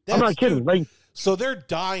 I'm not kidding. Like, so they're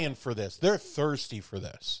dying for this. They're thirsty for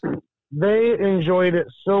this. They enjoyed it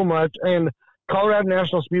so much, and Colorado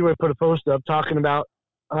National Speedway put a post up talking about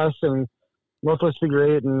us and Northwest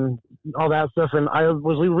Figure 8 and all that stuff. And I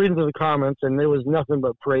was reading through the comments, and there was nothing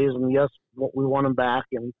but praise. And yes, we want them back,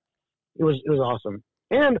 and it was awesome.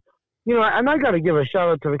 And and I got to give a shout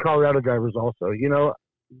out to the Colorado drivers also.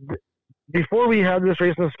 Before we had this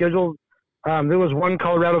race on the schedule, there was one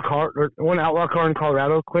outlaw car in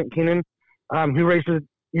Colorado, Quint Keenan, who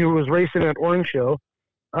was racing at Orange Show.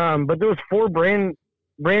 But there was 4 brand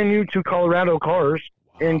new to Colorado cars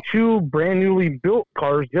and 2 brand newly built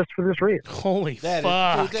cars just for this race. Holy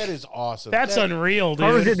fuck. That is awesome. That's unreal, dude.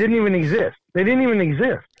 Cars that didn't even exist. They didn't even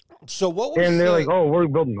exist. So what was they're like, oh, we're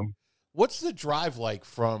building them. What's the drive like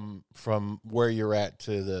from where you're at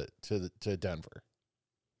to Denver?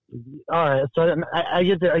 All right, so I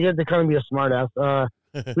get to kind of be a smartass.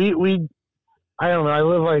 We I don't know. I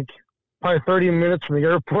live like probably 30 minutes from the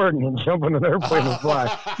airport and then jump on an airplane and fly.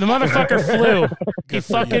 The motherfucker flew. He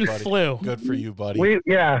fucking flew. Good for you, buddy.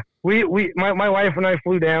 My wife and I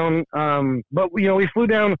flew down. But we flew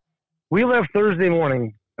down. We left Thursday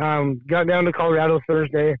morning. Got down to Colorado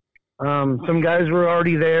Thursday. Some guys were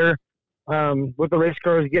already there with the race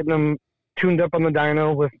cars, getting them tuned up on the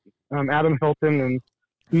dyno with Adam Hilton, and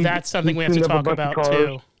that's something we have to talk about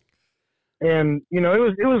too. And it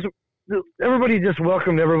was everybody just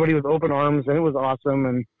welcomed everybody with open arms, and it was awesome,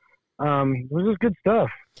 and it was just good stuff.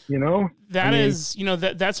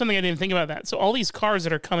 That's something I didn't think about. That so all these cars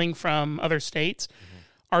that are coming from other states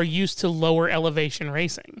are used to lower elevation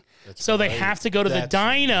racing. They have to go to the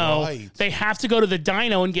dyno. Right. They have to go to the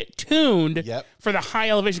dyno and get tuned for the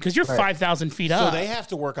high elevation because you're 5,000 feet up. So they have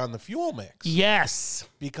to work on the fuel mix. Yes.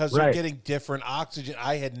 Because they're getting different oxygen.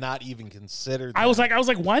 I had not even considered that. I was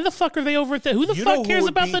like, why the fuck are they over at that? Who the fuck cares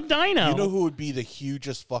about the dyno? You know who would be the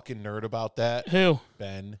hugest fucking nerd about that? Who?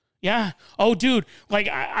 Ben. Yeah. Oh, dude. Like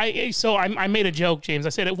I made a joke, James. I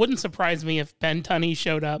said it wouldn't surprise me if Ben Tunney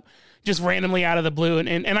showed up just randomly out of the blue,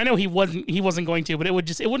 and I know he wasn't going to, but it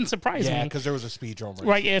wouldn't surprise me. Yeah, because there was a speedrome race.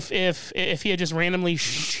 Right, if he had just randomly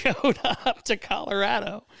showed up to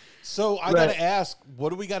Colorado. So I got to ask, what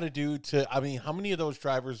do we got to do how many of those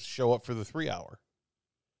drivers show up for the 3-hour?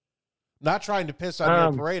 Not trying to piss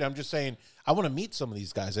on your parade. I'm just saying I want to meet some of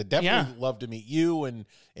these guys. I'd definitely love to meet you and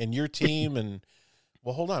your team. And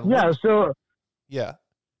well, hold on. Yeah.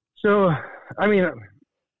 So, I mean,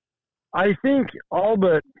 I think all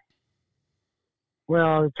but.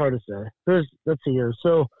 Well, it's hard to say. Let's see here.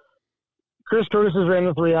 So, Chris Curtis has ran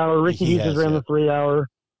the 3-hour. Ricky Dietz has ran the 3-hour.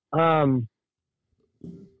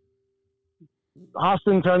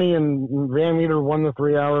 Austin Tunney and Van Meter won the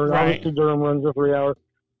 3-hour. Right. Obviously, Durham runs the 3-hour.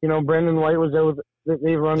 Brendan White was there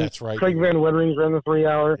they run. That's right. Craig Van Weddering's ran the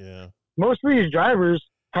 3-hour. Yeah. Most of these drivers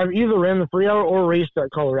have either ran the 3-hour or raced at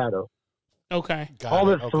Colorado. Okay. All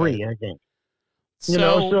but 3, I think.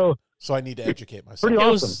 So I need to educate myself.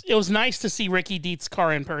 It was nice to see Ricky Dietz's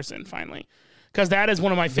car in person finally, because that is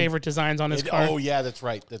one of my favorite designs on his car. Oh yeah, that's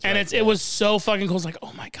right. It was so fucking cool. It's like,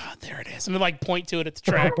 oh my god, there it is, and they like point to it at the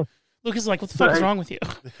track. Lucas is like, what the fuck is wrong with you?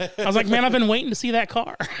 I was like, man, I've been waiting to see that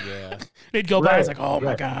car. Yeah. It'd go by. I was like, oh,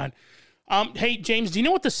 my God. Hey, James, do you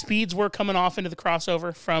know what the speeds were coming off into the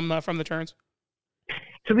crossover from the turns?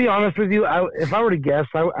 To be honest with you, if I were to guess,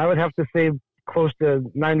 I would have to say close to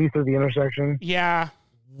 90 through the intersection. Yeah.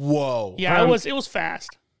 Whoa. Yeah, it was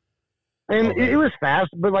fast. And it was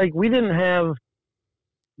fast, but like we didn't have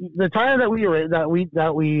the tire that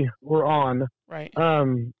we were on. Right.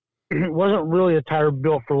 Wasn't really a tire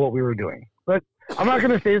built for what we were doing. But I'm not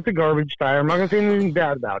going to say it's a garbage tire. I'm not going to say anything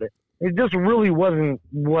bad about it. It just really wasn't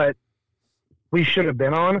what we should have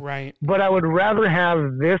been on. Right. But I would rather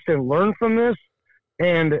have this and learn from this,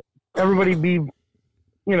 and everybody be,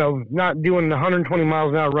 not doing 120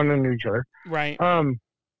 miles an hour running into each other. Right.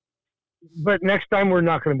 But next time we're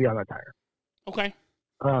not going to be on that tire. Okay.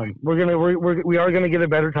 We are gonna get a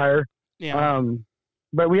better tire. Yeah.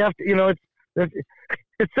 But we have to,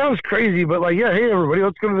 it sounds crazy, but like, yeah, hey everybody,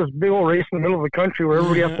 let's go to this big old race in the middle of the country where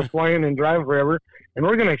everybody has to fly in and drive forever, and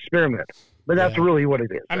we're gonna experiment. But that's really what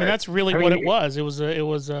it is. I mean, that's really what it was. It was. It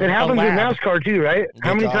happens in NASCAR too, right?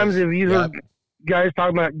 How many times have you heard guys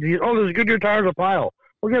talking about, there's Goodyear tires a pile?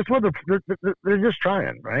 Well, guess what? They're just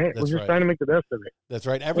trying, right? We're just trying to make the best of it. That's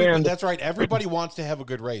right. That's right. Everybody wants to have a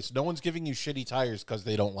good race. No one's giving you shitty tires because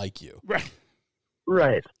they don't like you. Right.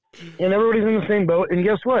 Right. And everybody's in the same boat. And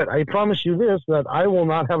guess what? I promise you this, that I will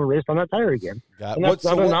not have a race on that tire again. Was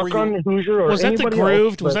that the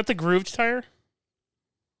grooved? Was that the grooved tire?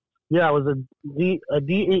 Yeah, it was a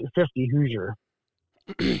D850 Hoosier.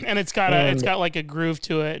 And it's got like a groove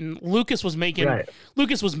to it. And Lucas was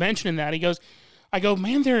mentioning that. He goes, I go,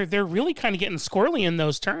 man, they're really kind of getting squirrely in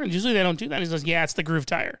those turns. Usually they don't do that. He says, yeah, it's the groove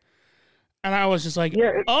tire. And I was just like,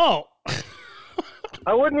 oh.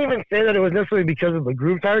 I wouldn't even say that it was necessarily because of the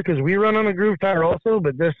groove tire, because we run on a groove tire also,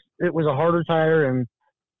 but it was a harder tire and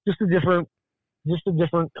just a different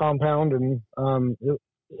compound, and it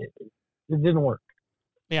didn't work.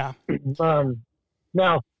 Yeah.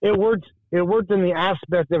 Now it worked in the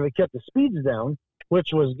aspect of it kept the speeds down,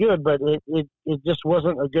 which was good, but it just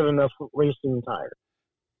wasn't a good enough racing tire.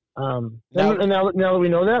 And now that we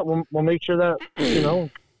know that, we'll make sure that,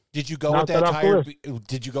 Did you go with that tire?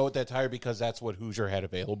 Did you go with that tire because that's what Hoosier had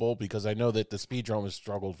available? Because I know that the Speedrome has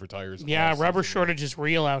struggled for tires. Yeah, rubber shortage is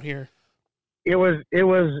real out here. It was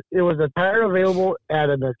a tire available at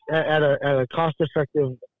a cost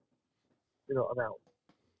effective, amount.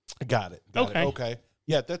 Got it. Okay.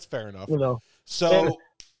 Yeah, that's fair enough.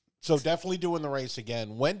 So definitely doing the race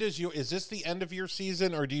again. Is this the end of your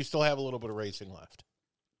season, or do you still have a little bit of racing left?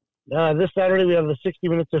 This Saturday we have the 60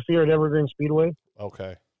 Minutes of Fear at Evergreen Speedway.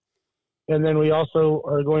 Okay. And then we also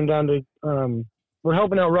are going down to, we're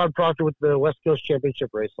helping out Rod Proctor with the West Coast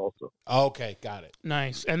Championship race also. Okay, got it.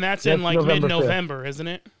 Nice. And that's in like mid-November, isn't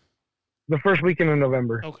it? The first weekend in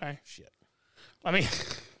November. Okay. Shit. I mean,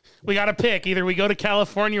 we got to pick. Either we go to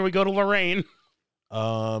California or we go to Lorraine.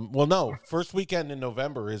 Well, no. First weekend in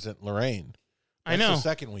November isn't Lorraine. That's I know. The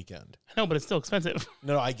second weekend. I know, but it's still expensive.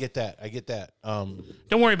 No, I get that.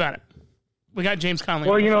 Don't worry about it. We got James Conley.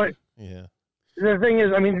 Well, you know what? Yeah. The thing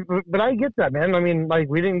is, I mean, but I get that, man. I mean, like,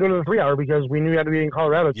 we didn't go to the 3 hour because we knew we had to be in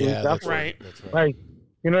Colorado. Yeah, that's right. Like,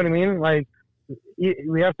 you know what I mean? Like,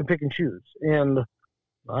 we have to pick and choose. And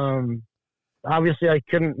obviously, I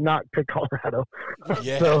couldn't not pick Colorado.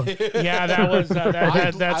 Yeah, so, yeah, that was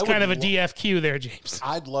that's kind of a DFQ there, James.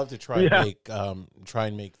 I'd love to try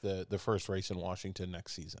and make the first race in Washington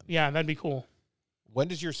next season. Yeah, that'd be cool. When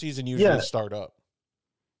does your season usually start up?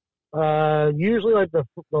 Usually like the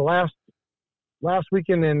last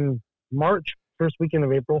weekend in March, first weekend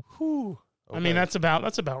of April. Whew. Okay. I mean, that's about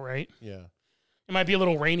right. Yeah. It might be a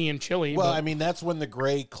little rainy and chilly. Well, I mean, that's when the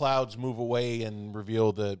gray clouds move away and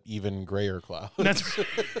reveal the even grayer clouds. That's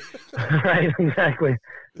right, exactly.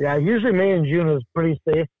 Yeah, usually May and June is pretty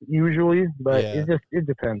safe, usually, but it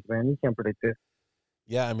depends, man. You can't predict it.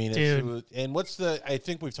 Yeah, I mean, and I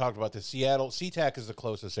think we've talked about this. Seattle, SeaTac is the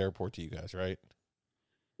closest airport to you guys, right?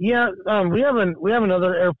 Yeah, we have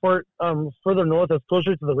another airport further north that's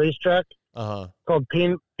closer to the racetrack. Called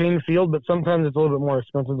Payne Field, but sometimes it's a little bit more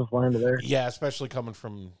expensive to fly into there. Yeah, especially coming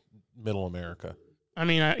from Middle America. I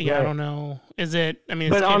mean, I don't know. Is it? I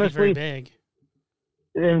mean, it's honestly very big.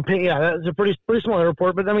 And that's a pretty small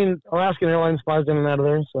airport. But I mean, Alaskan Airlines flies in and out of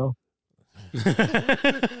there, so.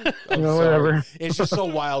 Whatever. It's just so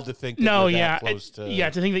wild to think. Close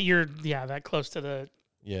to think that you're that close to the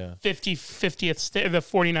 50th state, the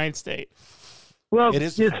 49th state. Well,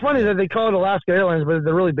 it's funny that they call it Alaska Airlines, but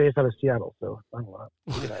they're really based out of Seattle. So I don't know.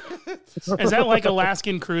 Is that like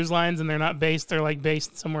Alaskan Cruise Lines, and they're not based? They're like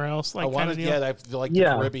based somewhere else. Like the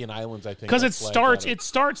Caribbean islands. I think because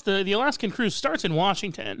the Alaskan Cruise starts in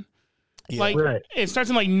Washington, Like it starts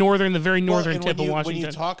in like the very northern tip of Washington. When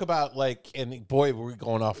you talk about and boy, we're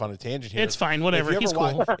going off on a tangent here. It's fine, whatever. He's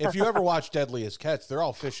cool. If you ever watch Deadliest Catch, they're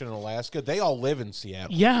all fishing in Alaska. They all live in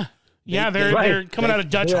Seattle. Yeah. They're coming out of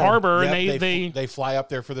Dutch Harbor, and they fly up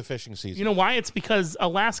there for the fishing season. You know why? It's because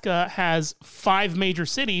Alaska has 5 major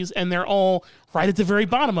cities, and they're all right at the very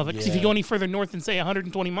bottom of it. Because if you go any further north than say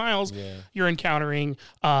 120 miles, you're encountering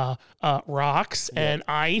rocks and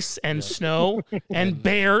ice and snow and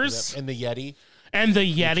bears and the Yeti. You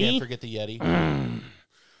can't forget the Yeti.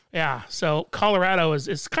 Yeah, so Colorado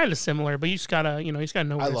is kind of similar, but you just gotta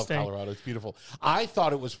know where to stay. I love Colorado; it's beautiful. I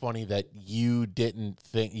thought it was funny that you didn't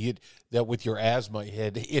think that with your asthma,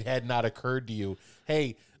 it had not occurred to you.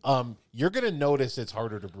 Hey, you're gonna notice it's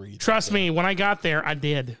harder to breathe. Trust me, when I got there, I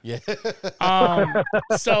did. Yeah.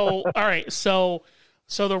 So all right, so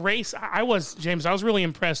the race, I was really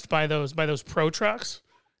impressed by those pro trucks,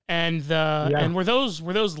 and were those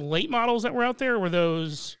late models that were out there? Or were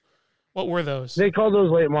those? What were those? They call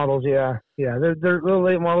those late models, yeah. They're little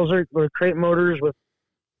late models. They're crate motors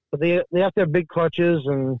but they have to have big clutches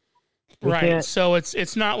and right. So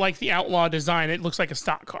it's not like the Outlaw design. It looks like a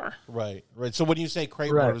stock car. Right. So when you say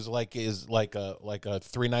crate motors, is like a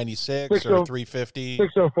 396 or a 350?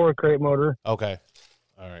 604 crate motor. Okay.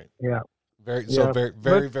 All right. Yeah. Very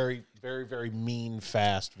very mean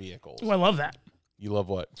fast vehicles. Oh, I love that. You love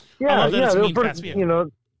what? I love that it's a mean fast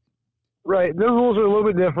vehicle. Right, their rules are a little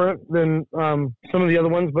bit different than some of the other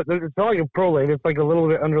ones, but it's not like a pro late. It's like a little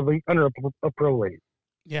bit under a pro late.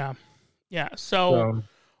 Yeah. So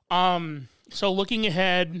looking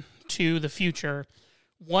ahead to the future,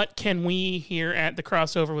 what can we here at the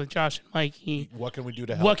crossover with Josh and Mikey? What can we do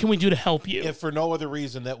to help? What can we do to help you? If for no other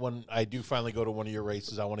reason that when I do finally go to one of your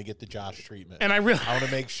races, I want to get the Josh treatment, and I want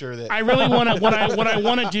to make sure that I really want to what I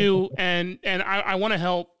want to do, and I want to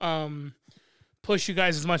help. Push you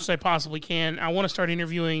guys as much as I possibly can. I want to start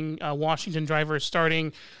interviewing Washington drivers.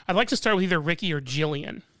 I'd like to start with either Ricky or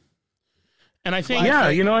Jillian. And I think,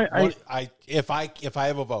 if I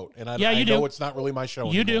have a vote, and I you know do. It's not really my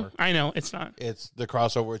show. You anymore. do. I know it's not. It's the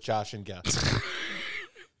crossover with Josh and Gus.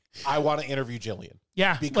 I want to interview Jillian.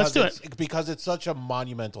 Yeah, let's do it because it's such a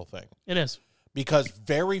monumental thing. It is because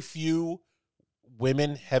very few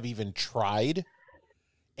women have even tried.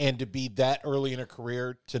 And to be that early in a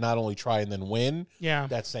career to not only try and then win,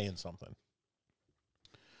 that's saying something.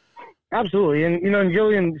 Absolutely, and and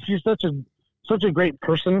Jillian, she's such a great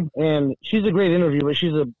person, and she's a great interview, but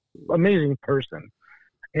she's an amazing person.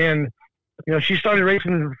 And she started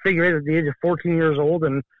racing figure eight at the age of 14 years old,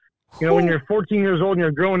 and when you're 14 years old and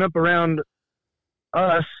you're growing up around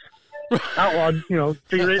us, outlawed,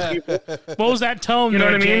 figure eight people. What was that tone,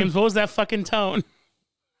 there, James? What was that fucking tone?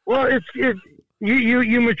 Well, it's.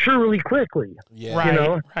 You mature really quickly,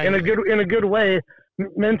 right. in a good way,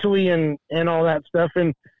 mentally and all that stuff.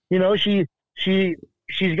 And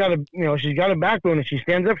she's got a backbone and she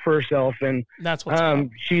stands up for herself. And that's what's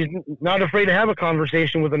she's not afraid to have a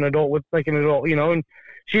conversation with an adult, And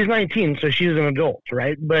she's 19, so she's an adult,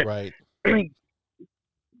 right? But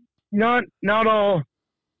not all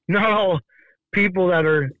people that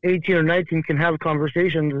are 18 or 19 can have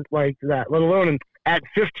conversations like that, let alone at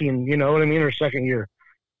 15, you know what I mean, or second year,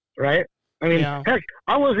 right? I mean, heck,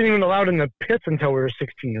 I wasn't even allowed in the pits until we were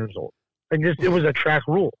 16 years old. It was a track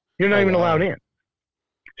rule. You're not even allowed in.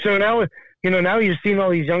 So now, now you've seen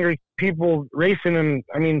all these younger people racing, and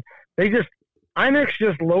I mean, IMAX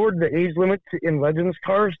just lowered the age limit in Legends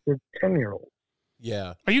cars to 10-year-olds.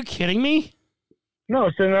 Yeah. Are you kidding me?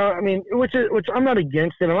 No. So now, I mean, which I'm not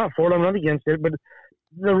against it. I'm not for it. I'm not against it. But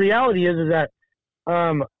the reality is that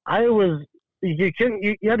you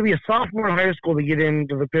had to be a sophomore in high school to get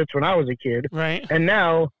into the pits when I was a kid. Right. And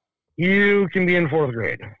now you can be in 4th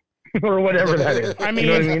grade or whatever that is. I mean,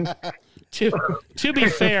 you know what I mean? To be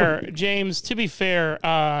fair, James, we,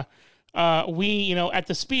 at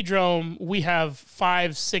the Speedrome, we have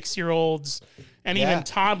 5-6-year-olds and even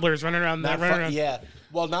toddlers running around that. Yeah.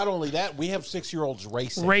 Well, not only that, we have 6-year-olds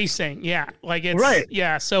racing. Racing, yeah. Like it's right.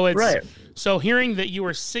 Yeah. So it's so hearing that you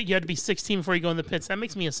had to be 16 before you go in the pits, that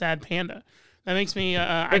makes me a sad panda. That makes me,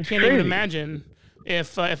 I can't even imagine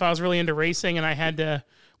if I was really into racing and I had to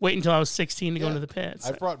wait until I was 16 to go into the pits.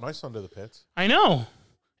 I brought my son to the pits. I know.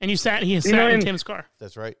 And he sat in Tim's car.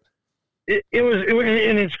 That's right. It was,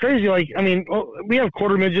 and it's crazy. Like, I mean, we have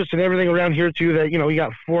quarter midgets and everything around here too that, we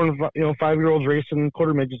got 4 and 5-year-olds racing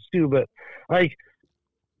quarter midgets too. But like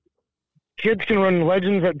kids can run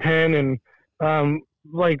Legends at 10 and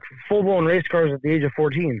like full blown race cars at the age of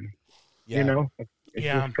 14, it's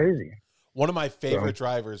just crazy. One of my favorite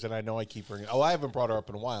drivers, and I know I keep bringing. I haven't brought her up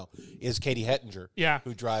in a while. Is Katie Hettinger? Yeah,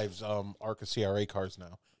 who drives ARCA CRA cars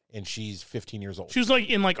now, and she's 15 years old. She was like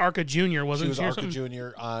in like ARCA Junior, wasn't she? She was ARCA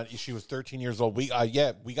Junior. She was 13 years old. We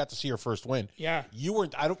got to see her first win. Yeah. You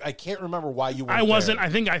weren't. I can't remember why you weren't. I wasn't. There.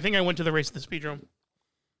 I think I went to the race at the Speedrome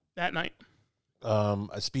that night. A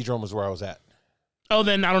Speedrome was where I was at. Oh,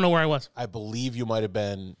 then I don't know where I was. I believe you might have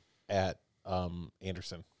been at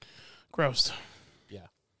Anderson. Gross. Yeah.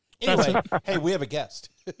 Anyway, hey, we have a guest.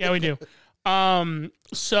 Yeah, we do.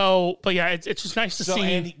 But yeah, it's just nice to see.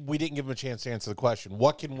 And we didn't give him a chance to answer the question.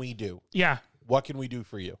 What can we do? Yeah. What can we do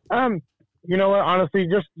for you? You know what? Honestly,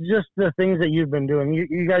 just the things that you've been doing.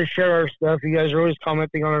 You guys share our stuff. You guys are always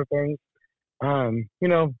commenting on our things. You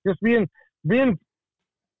know, just being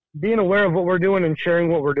aware of what we're doing and sharing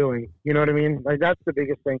what we're doing. You know what I mean? Like, that's the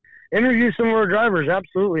biggest thing. Interview some of our drivers.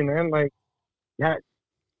 Absolutely, man. Like, yeah,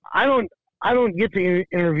 I don't get to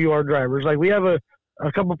interview our drivers. Like, we have a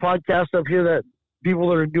couple podcasts up here that people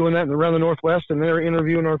that are doing that around the Northwest, and they're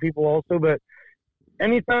interviewing our people also. But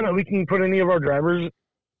anytime that we can put any of our drivers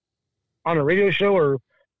on a radio show or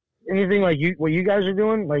anything like what you guys are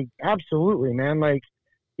doing, like, absolutely, man. Like,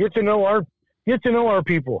 get to know our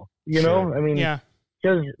people. You know, I mean, yeah,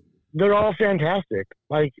 because they're all fantastic.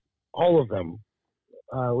 Like, all of them.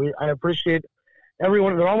 I appreciate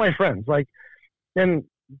everyone. They're all my friends. Like, and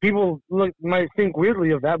people might think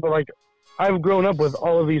weirdly of that, but like, I've grown up with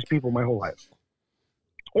all of these people my whole life.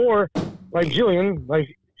 Or like Jillian,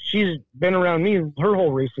 like, she's been around me her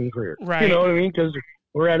whole racing career. Right. You know what I mean? Because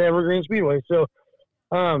we're at Evergreen Speedway. So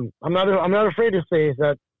I'm not afraid to say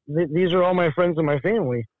that these are all my friends and my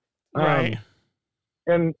family. Right.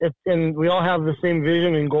 And we all have the same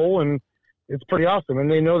vision and goal, and it's pretty awesome. And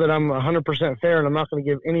they know that I'm 100% fair, and I'm not going to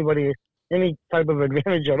give anybody any type of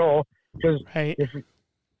advantage at all. Because if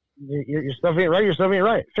your stuff ain't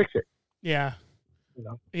right, fix it. Yeah. You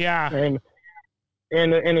know? Yeah. And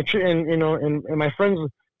you know, and my friends,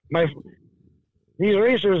 these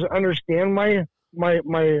racers understand my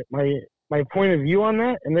point of view on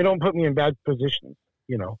that, and they don't put me in bad positions,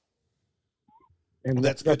 you know. And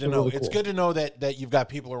that's good to know. Really cool. It's good to know that you've got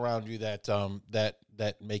people around you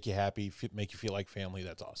that make you happy, make you feel like family.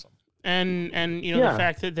 That's awesome. And you know, the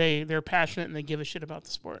fact that they're passionate and they give a shit about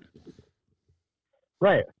the sport.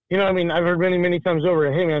 Right. You know, I mean, I've heard many times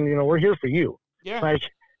over, hey man, you know, we're here for you. Yeah. Like,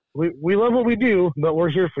 we love what we do, but we're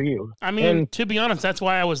here for you. I mean, to be honest, that's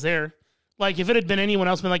why I was there. Like, if it had been anyone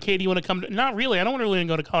else, been like, hey, do you want to come? Not really. I don't really want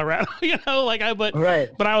to go to Colorado, you know. Like, but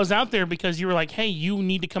I was out there because you were like, hey, you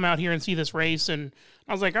need to come out here and see this race, and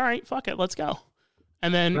I was like, all right, fuck it, let's go.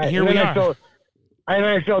 And then here we are.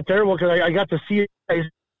 I felt terrible because I got to see it.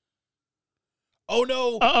 Oh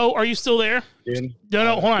no! Uh-oh, are you still there? Dude.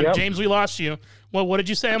 No, hold on, James. We lost you. What did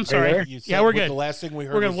you say? I'm sorry. Yeah, we're good. The last thing we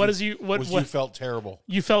heard. We're good. You felt terrible.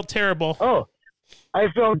 You felt terrible. Oh. I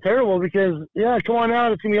felt terrible because, come on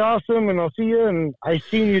out. It's going to be awesome, and I'll see you. And I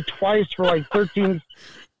seen you twice for like 13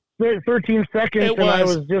 seconds, I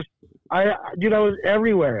was just, I was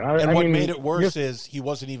everywhere. What made it worse is he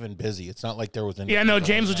wasn't even busy. It's not like there was any. Yeah, no,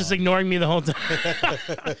 James was just ignoring me the whole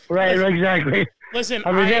time. Right, exactly. Listen,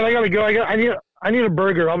 I got to go. I need a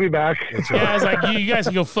burger. I'll be back. Yeah, I was like, you guys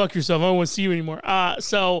can go fuck yourself. I don't want to see you anymore.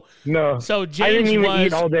 So James I didn't even was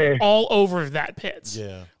eat all day. All over that pits.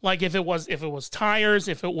 Yeah. Like if it was tires,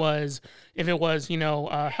 if it was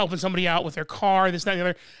helping somebody out with their car, this, that, and the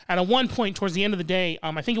other. And at one point towards the end of the day,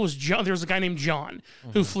 I think it was John. There was a guy named John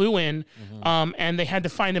who flew in, and they had to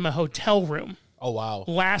find him a hotel room. Oh wow!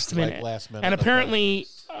 Last minute. And okay. Apparently,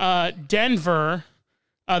 Denver,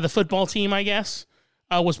 the football team, I guess,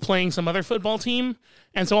 was playing some other football team,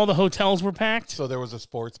 and so all the hotels were packed. So there was a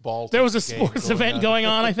sports ball. There was a sports event going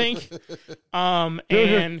on, I think. It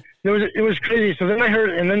was crazy. So then I heard,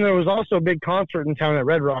 and then there was also a big concert in town at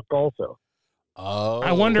Red Rock also. Oh,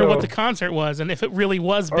 I wonder what the concert was, and if it really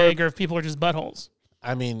was big, or if people are just buttholes.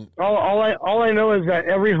 I mean, all I know is that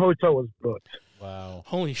every hotel was booked. Wow!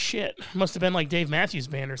 Holy shit! Must have been like Dave Matthews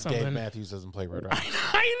Band or something. Dave Matthews doesn't play Red Rock.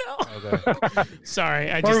 I know. Okay. Sorry,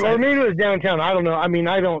 or maybe it was downtown. I don't know. I mean,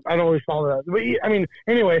 I don't always follow that. But I mean,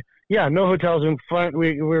 anyway, no hotels in front.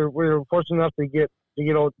 We were fortunate enough to get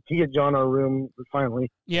John our room finally.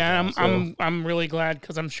 Yeah, I'm really glad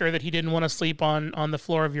because I'm sure that he didn't want to sleep on the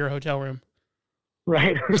floor of your hotel room.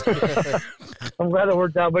 Right. I'm glad it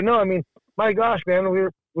worked out. But no, I mean, my gosh, man,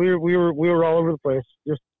 we were all over the place,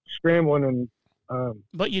 just scrambling and.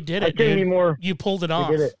 But you did it, dude. You pulled it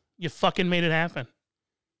off. Did it. You fucking made it happen.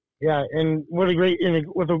 Yeah, and what a great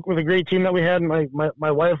with a great team that we had.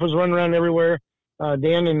 My wife was running around everywhere.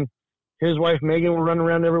 Dan and his wife Megan were running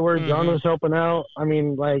around everywhere. Mm-hmm. John was helping out. I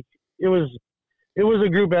mean, like it was a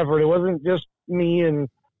group effort. It wasn't just me, and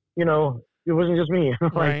it wasn't just me.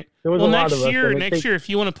 Right. It was a lot of us. Next year, if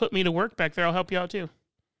you want to put me to work back there, I'll help you out too.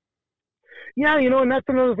 Yeah, and that's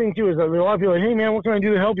another thing too, is that a lot of people are like, hey man, what can I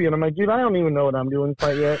do to help you? And I'm like, dude, I don't even know what I'm doing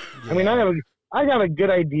quite yet. Yeah. I mean, I got a good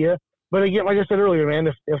idea, but again, like I said earlier,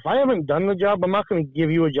 man, if I haven't done the job, I'm not going to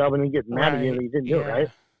give you a job and then get mad at you that you didn't do it, right?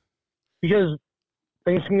 Because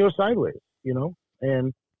things can go sideways,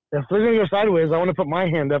 and if they're going to go sideways, I want to put my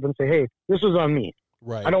hand up and say, hey, this was on me.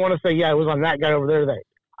 Right. I don't want to say, yeah, it was on that guy over there that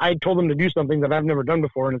I told him to do something that I've never done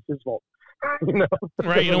before and it's his fault.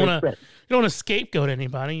 Right. You don't want to scapegoat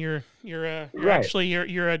anybody. You're right. Actually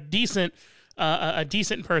you're a decent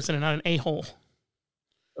person and not an a-hole.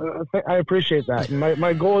 I appreciate that.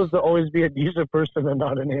 My goal is to always be a decent person and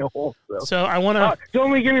not an a-hole. So I want to.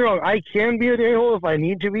 Don't get me wrong. I can be an a-hole if I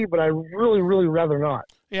need to be, but I really, really rather not.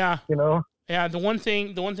 Yeah. Yeah. The one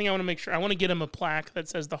thing I want to make sure, I want to get him a plaque that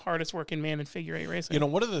says the hardest working man in figure eight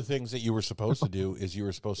racing. One of the things that you were supposed to do is you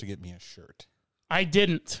were supposed to get me a shirt. I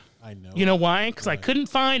didn't. I know. You know why? Because I couldn't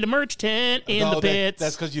find a merch tent in the pits.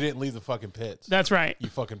 That's because you didn't leave the fucking pits. That's right. You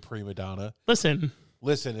fucking prima donna. Listen.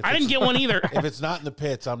 I didn't get one either. If it's not in the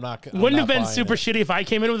pits, I'm not. Wouldn't have been super shitty if I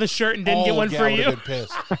came in with a shirt and didn't get one for you. I would have been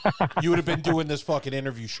pissed. You would have been doing this fucking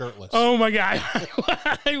interview shirtless. Oh my god,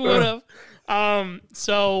 I would have. I'm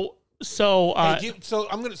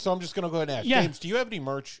just gonna go ahead and ask James. Do you have any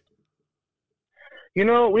merch? We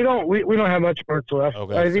don't have much merch left.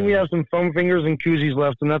 Okay, I think we have some foam fingers and koozies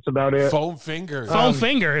left, and that's about it. Foam fingers. Foam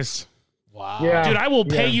fingers. Wow. Yeah, dude, I will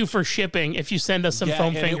pay you for shipping if you send us some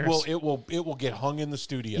foam fingers. It will get hung in the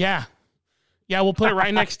studio. Yeah. Yeah, we'll put it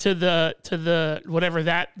right next to the whatever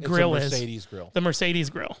that grill is. Mercedes grill. The Mercedes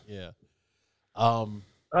grill. Yeah.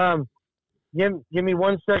 Give me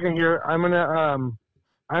 1 second here. I'm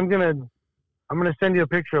gonna send you a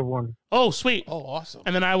picture of one. Oh, sweet. Oh, awesome.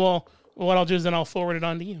 And then what I'll do is then I'll forward it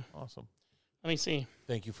on to you. Awesome. Let me see.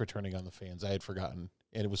 Thank you for turning on the fans. I had forgotten,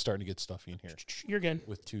 and it was starting to get stuffy in here. You're good.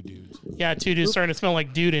 With two dudes. Yeah, two dudes starting to smell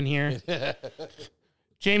like dude in here.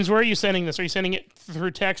 James, where are you sending this? Are you sending it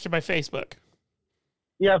through text or by Facebook?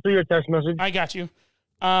 Yeah, through your text message. I got you.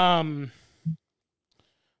 So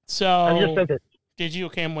I just sent it. Did you?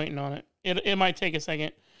 Okay, I'm waiting on it. It might take a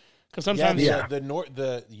second because sometimes the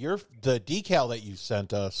decal that you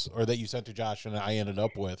sent us or that you sent to Josh and I ended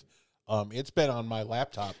up with. It's been on my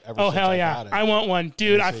laptop ever since hell yeah. I got it. I want one.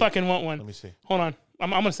 Dude, I fucking want one. Let me see. Hold on. I'm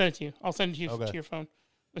going to send it to you. I'll send it to you to your phone.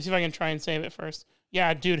 Let's see if I can try and save it first.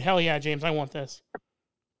 Yeah, dude, hell yeah, James. I want this.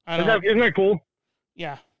 Isn't that cool?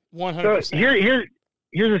 Yeah, 100%. So here's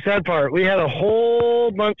the sad part. We had a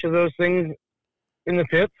whole bunch of those things in the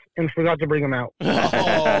pits and forgot to bring them out.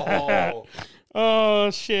 Oh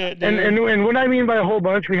shit, dude. And what I mean by a whole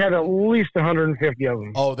bunch, we had at least 150 of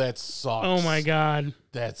them. Oh, that sucks. Oh my god.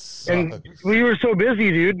 That sucks. And we were so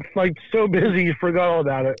busy, dude. Like so busy, you forgot all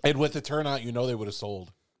about it. And with the turnout, they would have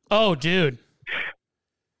sold. Oh, dude.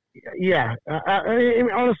 Yeah. I mean,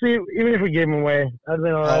 honestly, even if we gave them away, I'd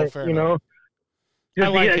been all right.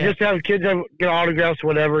 Just to have kids get autographs,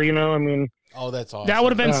 whatever. I mean. Oh, that's awesome. That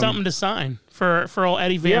would have been something to sign for old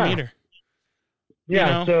Eddie Van Meter.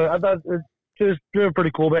 Yeah. So I thought. It's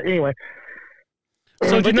pretty cool, but anyway.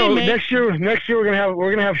 So next year we're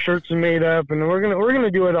gonna have shirts made up, and we're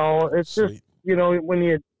gonna do it all. It's Sweet. Just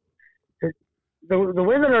when the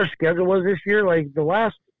way that our schedule was this year, like the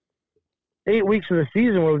last 8 weeks of the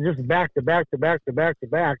season was just back to back to back to back to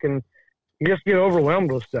back, and you just get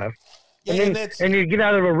overwhelmed with stuff. Yeah, and you get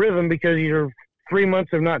out of a rhythm because you're 3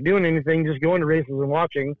 months of not doing anything, just going to races and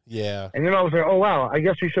watching. Yeah. And then I was like, oh wow, I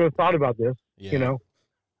guess we should have thought about this. Yeah.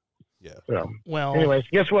 Yeah. So, well. Anyways,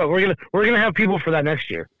 guess what? We're gonna have people for that next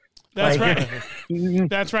year. That's right.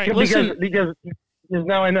 That's right. Because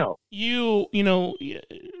now I know. The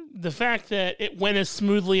fact that it went as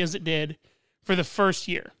smoothly as it did for the first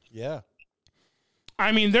year. Yeah.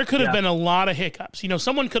 I mean, there could have been a lot of hiccups.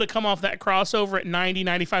 Someone could have come off that crossover at 90,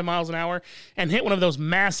 95 miles an hour and hit one of those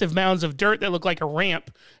massive mounds of dirt that looked like a ramp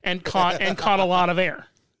and caught a lot of air.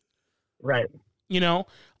 Right. You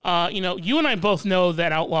and I both know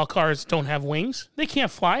that outlaw cars don't have wings. They can't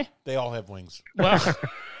fly. They all have wings. Well,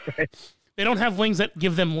 they don't have wings that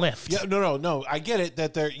give them lift. Yeah, no. I get it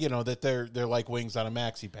that they're like wings on a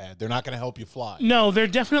maxi pad. They're not going to help you fly. No, they're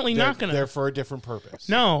definitely not going to. They're for a different purpose.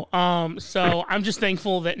 No. So I'm just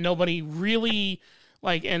thankful that nobody really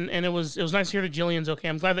and it was nice to hear that Jillian's okay.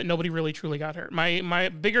 I'm glad that nobody really truly got hurt. My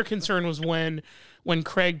bigger concern was when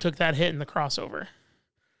Craig took that hit in the crossover.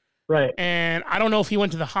 Right. And I don't know if he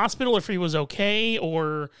went to the hospital or if he was okay,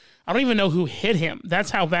 or I don't even know who hit him.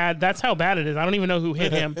 That's how bad it is. I don't even know who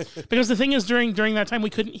hit him. Because the thing is, during that time, we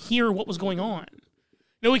couldn't hear what was going on.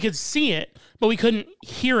 We could see it, but we couldn't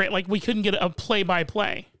hear it. Like, we couldn't get a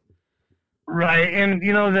play-by-play. Right. And,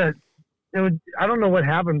 I don't know what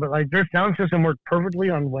happened, but like their sound system worked perfectly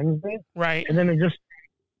on Wednesday, right? And then it just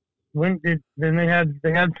then they had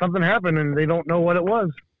something happen, and they don't know what it was.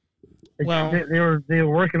 They were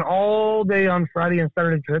working all day on Friday and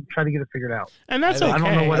Saturday to try to get it figured out. And that's okay. I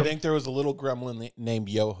don't know what I think there was a little gremlin named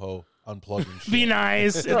Yoho unplugging shit. Be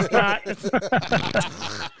nice. It's not.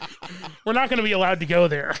 We're not going to be allowed to go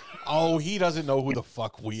there. Oh, he doesn't know who the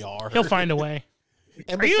fuck we are. He'll find a way.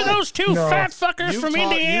 And are you those two fat fuckers from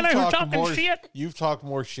Indiana who talking shit? You've talked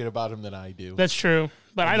more shit about him than I do. That's true.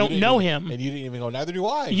 But I don't know him. And you didn't even go, neither do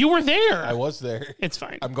I. You were there. I was there. It's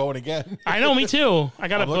fine. I'm going again. I know, me too. I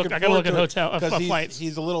got to book. I got to look at hotel flights.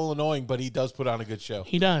 He's a little annoying, but he does put on a good show.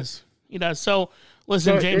 He does. So,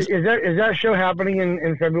 listen, James. Is that show happening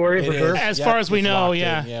in February for sure? As far as we know,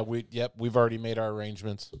 yeah. Yeah, we've already made our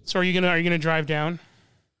arrangements. So are you gonna drive down?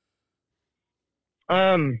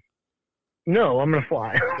 No, I'm gonna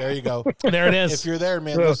fly. There you go. There it is. If you're there,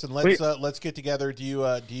 man, listen. Let's get together. Do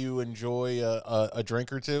you enjoy a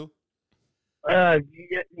drink or two? Before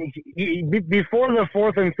the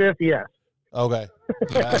 4th and 5th, yes. Okay.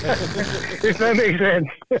 If that makes sense.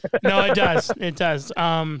 No, it does. It does.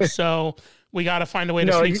 So we got to find a way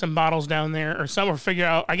to sneak some bottles down there, or figure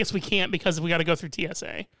out. I guess we can't because we got to go through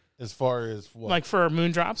TSA. As far as what? Like for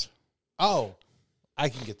moon drops. Oh,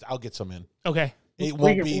 I'll get some in. Okay. It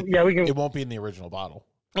won't be. Yeah, we can. It won't be in the original bottle.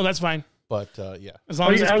 Oh, that's fine. But yeah, as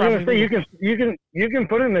long as it's properly. You can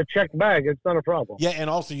put it in a checked bag. It's not a problem. Yeah, and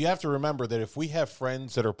also you have to remember that if we have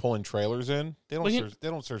friends that are pulling trailers in, they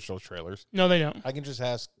don't search those trailers. No, they don't. I can just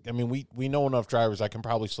ask. I mean, we know enough drivers. I can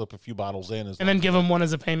probably slip a few bottles in, and then give them one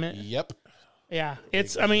as a payment. Yep. Yeah,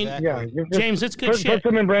 it's. I mean, exactly. James, it's good shit. Put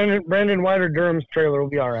them in Brandon White or Durham's trailer. Will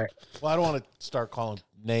be all right. Well, I don't want to start calling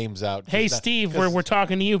names out. Hey, Steve, we're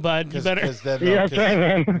talking to you, bud. You better.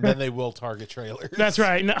 Then they will target trailers. That's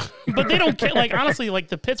right. No, but they don't care. Like honestly, like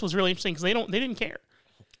the pits was really interesting because they didn't care.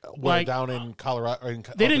 Like down in Colorado,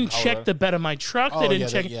 they didn't check the bed of my truck. They didn't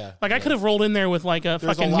check. I could have rolled in there with like a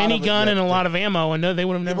fucking minigun and a lot of ammo, and they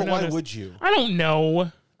would have never noticed. Why would you? I don't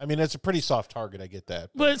know. I mean, it's a pretty soft target. I get that,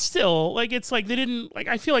 but still, like it's like they didn't like.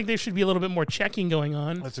 I feel like there should be a little bit more checking going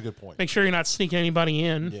on. That's a good point. Make sure you're not sneaking anybody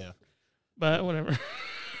in. Yeah, but whatever.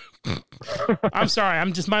 I'm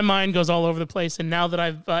sorry. My mind goes all over the place, and now that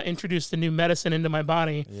I've introduced a new medicine into my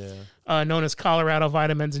body, known as Colorado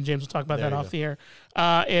vitamins, and James will talk about that off the air.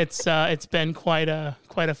 It's been quite a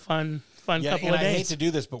fun couple of days. I hate to do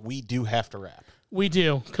this, but we do have to wrap. We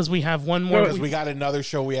do, because we have one more. Because we got another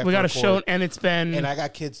show we have to record. We got a show, and it's been... And I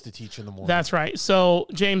got kids to teach in the morning. That's right. So,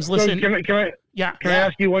 James, listen... Can I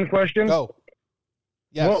ask you one question? Go.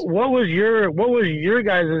 Yes. What was your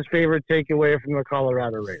guys' favorite takeaway from the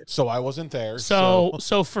Colorado race? So I wasn't there.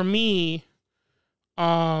 So for me,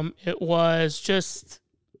 it was just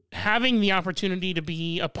having the opportunity to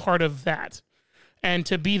be a part of that and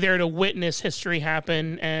to be there to witness history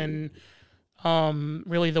happen and...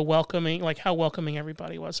 really the welcoming, like how welcoming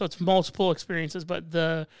everybody was. So it's multiple experiences, but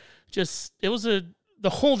the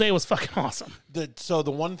whole day was fucking awesome. So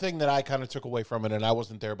the one thing that I kind of took away from it, and I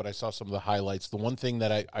wasn't there, but I saw some of the highlights. The one thing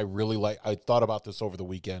that I really like, I thought about this over the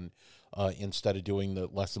weekend, instead of doing the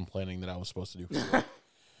lesson planning that I was supposed to do,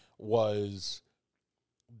 was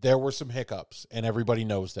there were some hiccups, and everybody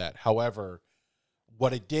knows that. However,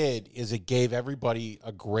 what it did is it gave everybody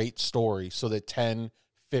a great story so that 10,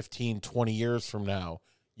 15, 20 years from now,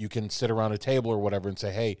 you can sit around a table or whatever and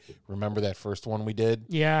say, hey, remember that first one we did?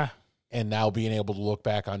 Yeah. And now being able to look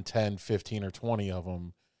back on 10, 15, or 20 of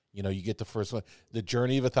them, you get the first one. The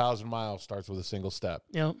journey of 1,000 miles starts with a single step.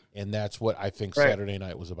 Yep. And that's what I think Saturday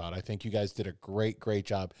night was about. I think you guys did a great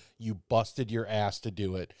job. You busted your ass to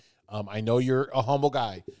do it. I know you're a humble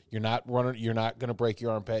guy. You're not going to break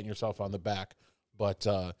your arm patting yourself on the back, but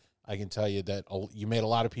I can tell you that you made a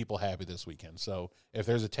lot of people happy this weekend. So if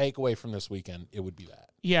there's a takeaway from this weekend, it would be that.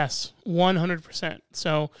 Yes, 100%.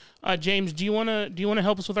 So, James, do you want to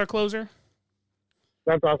help us with our closer?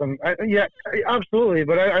 That's awesome. Yeah, absolutely.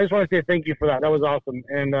 But I just want to say thank you for that. That was awesome.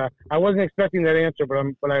 And I wasn't expecting that answer,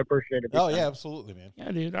 but I appreciate it. Oh, yeah, absolutely, man.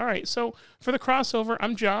 Yeah, dude. All right. So for the crossover,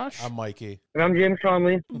 I'm Josh. I'm Mikey. And I'm James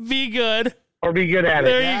Conley. Be good. Or be good at it.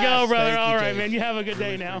 There you go, brother. All right, man. You have a good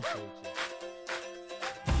day now.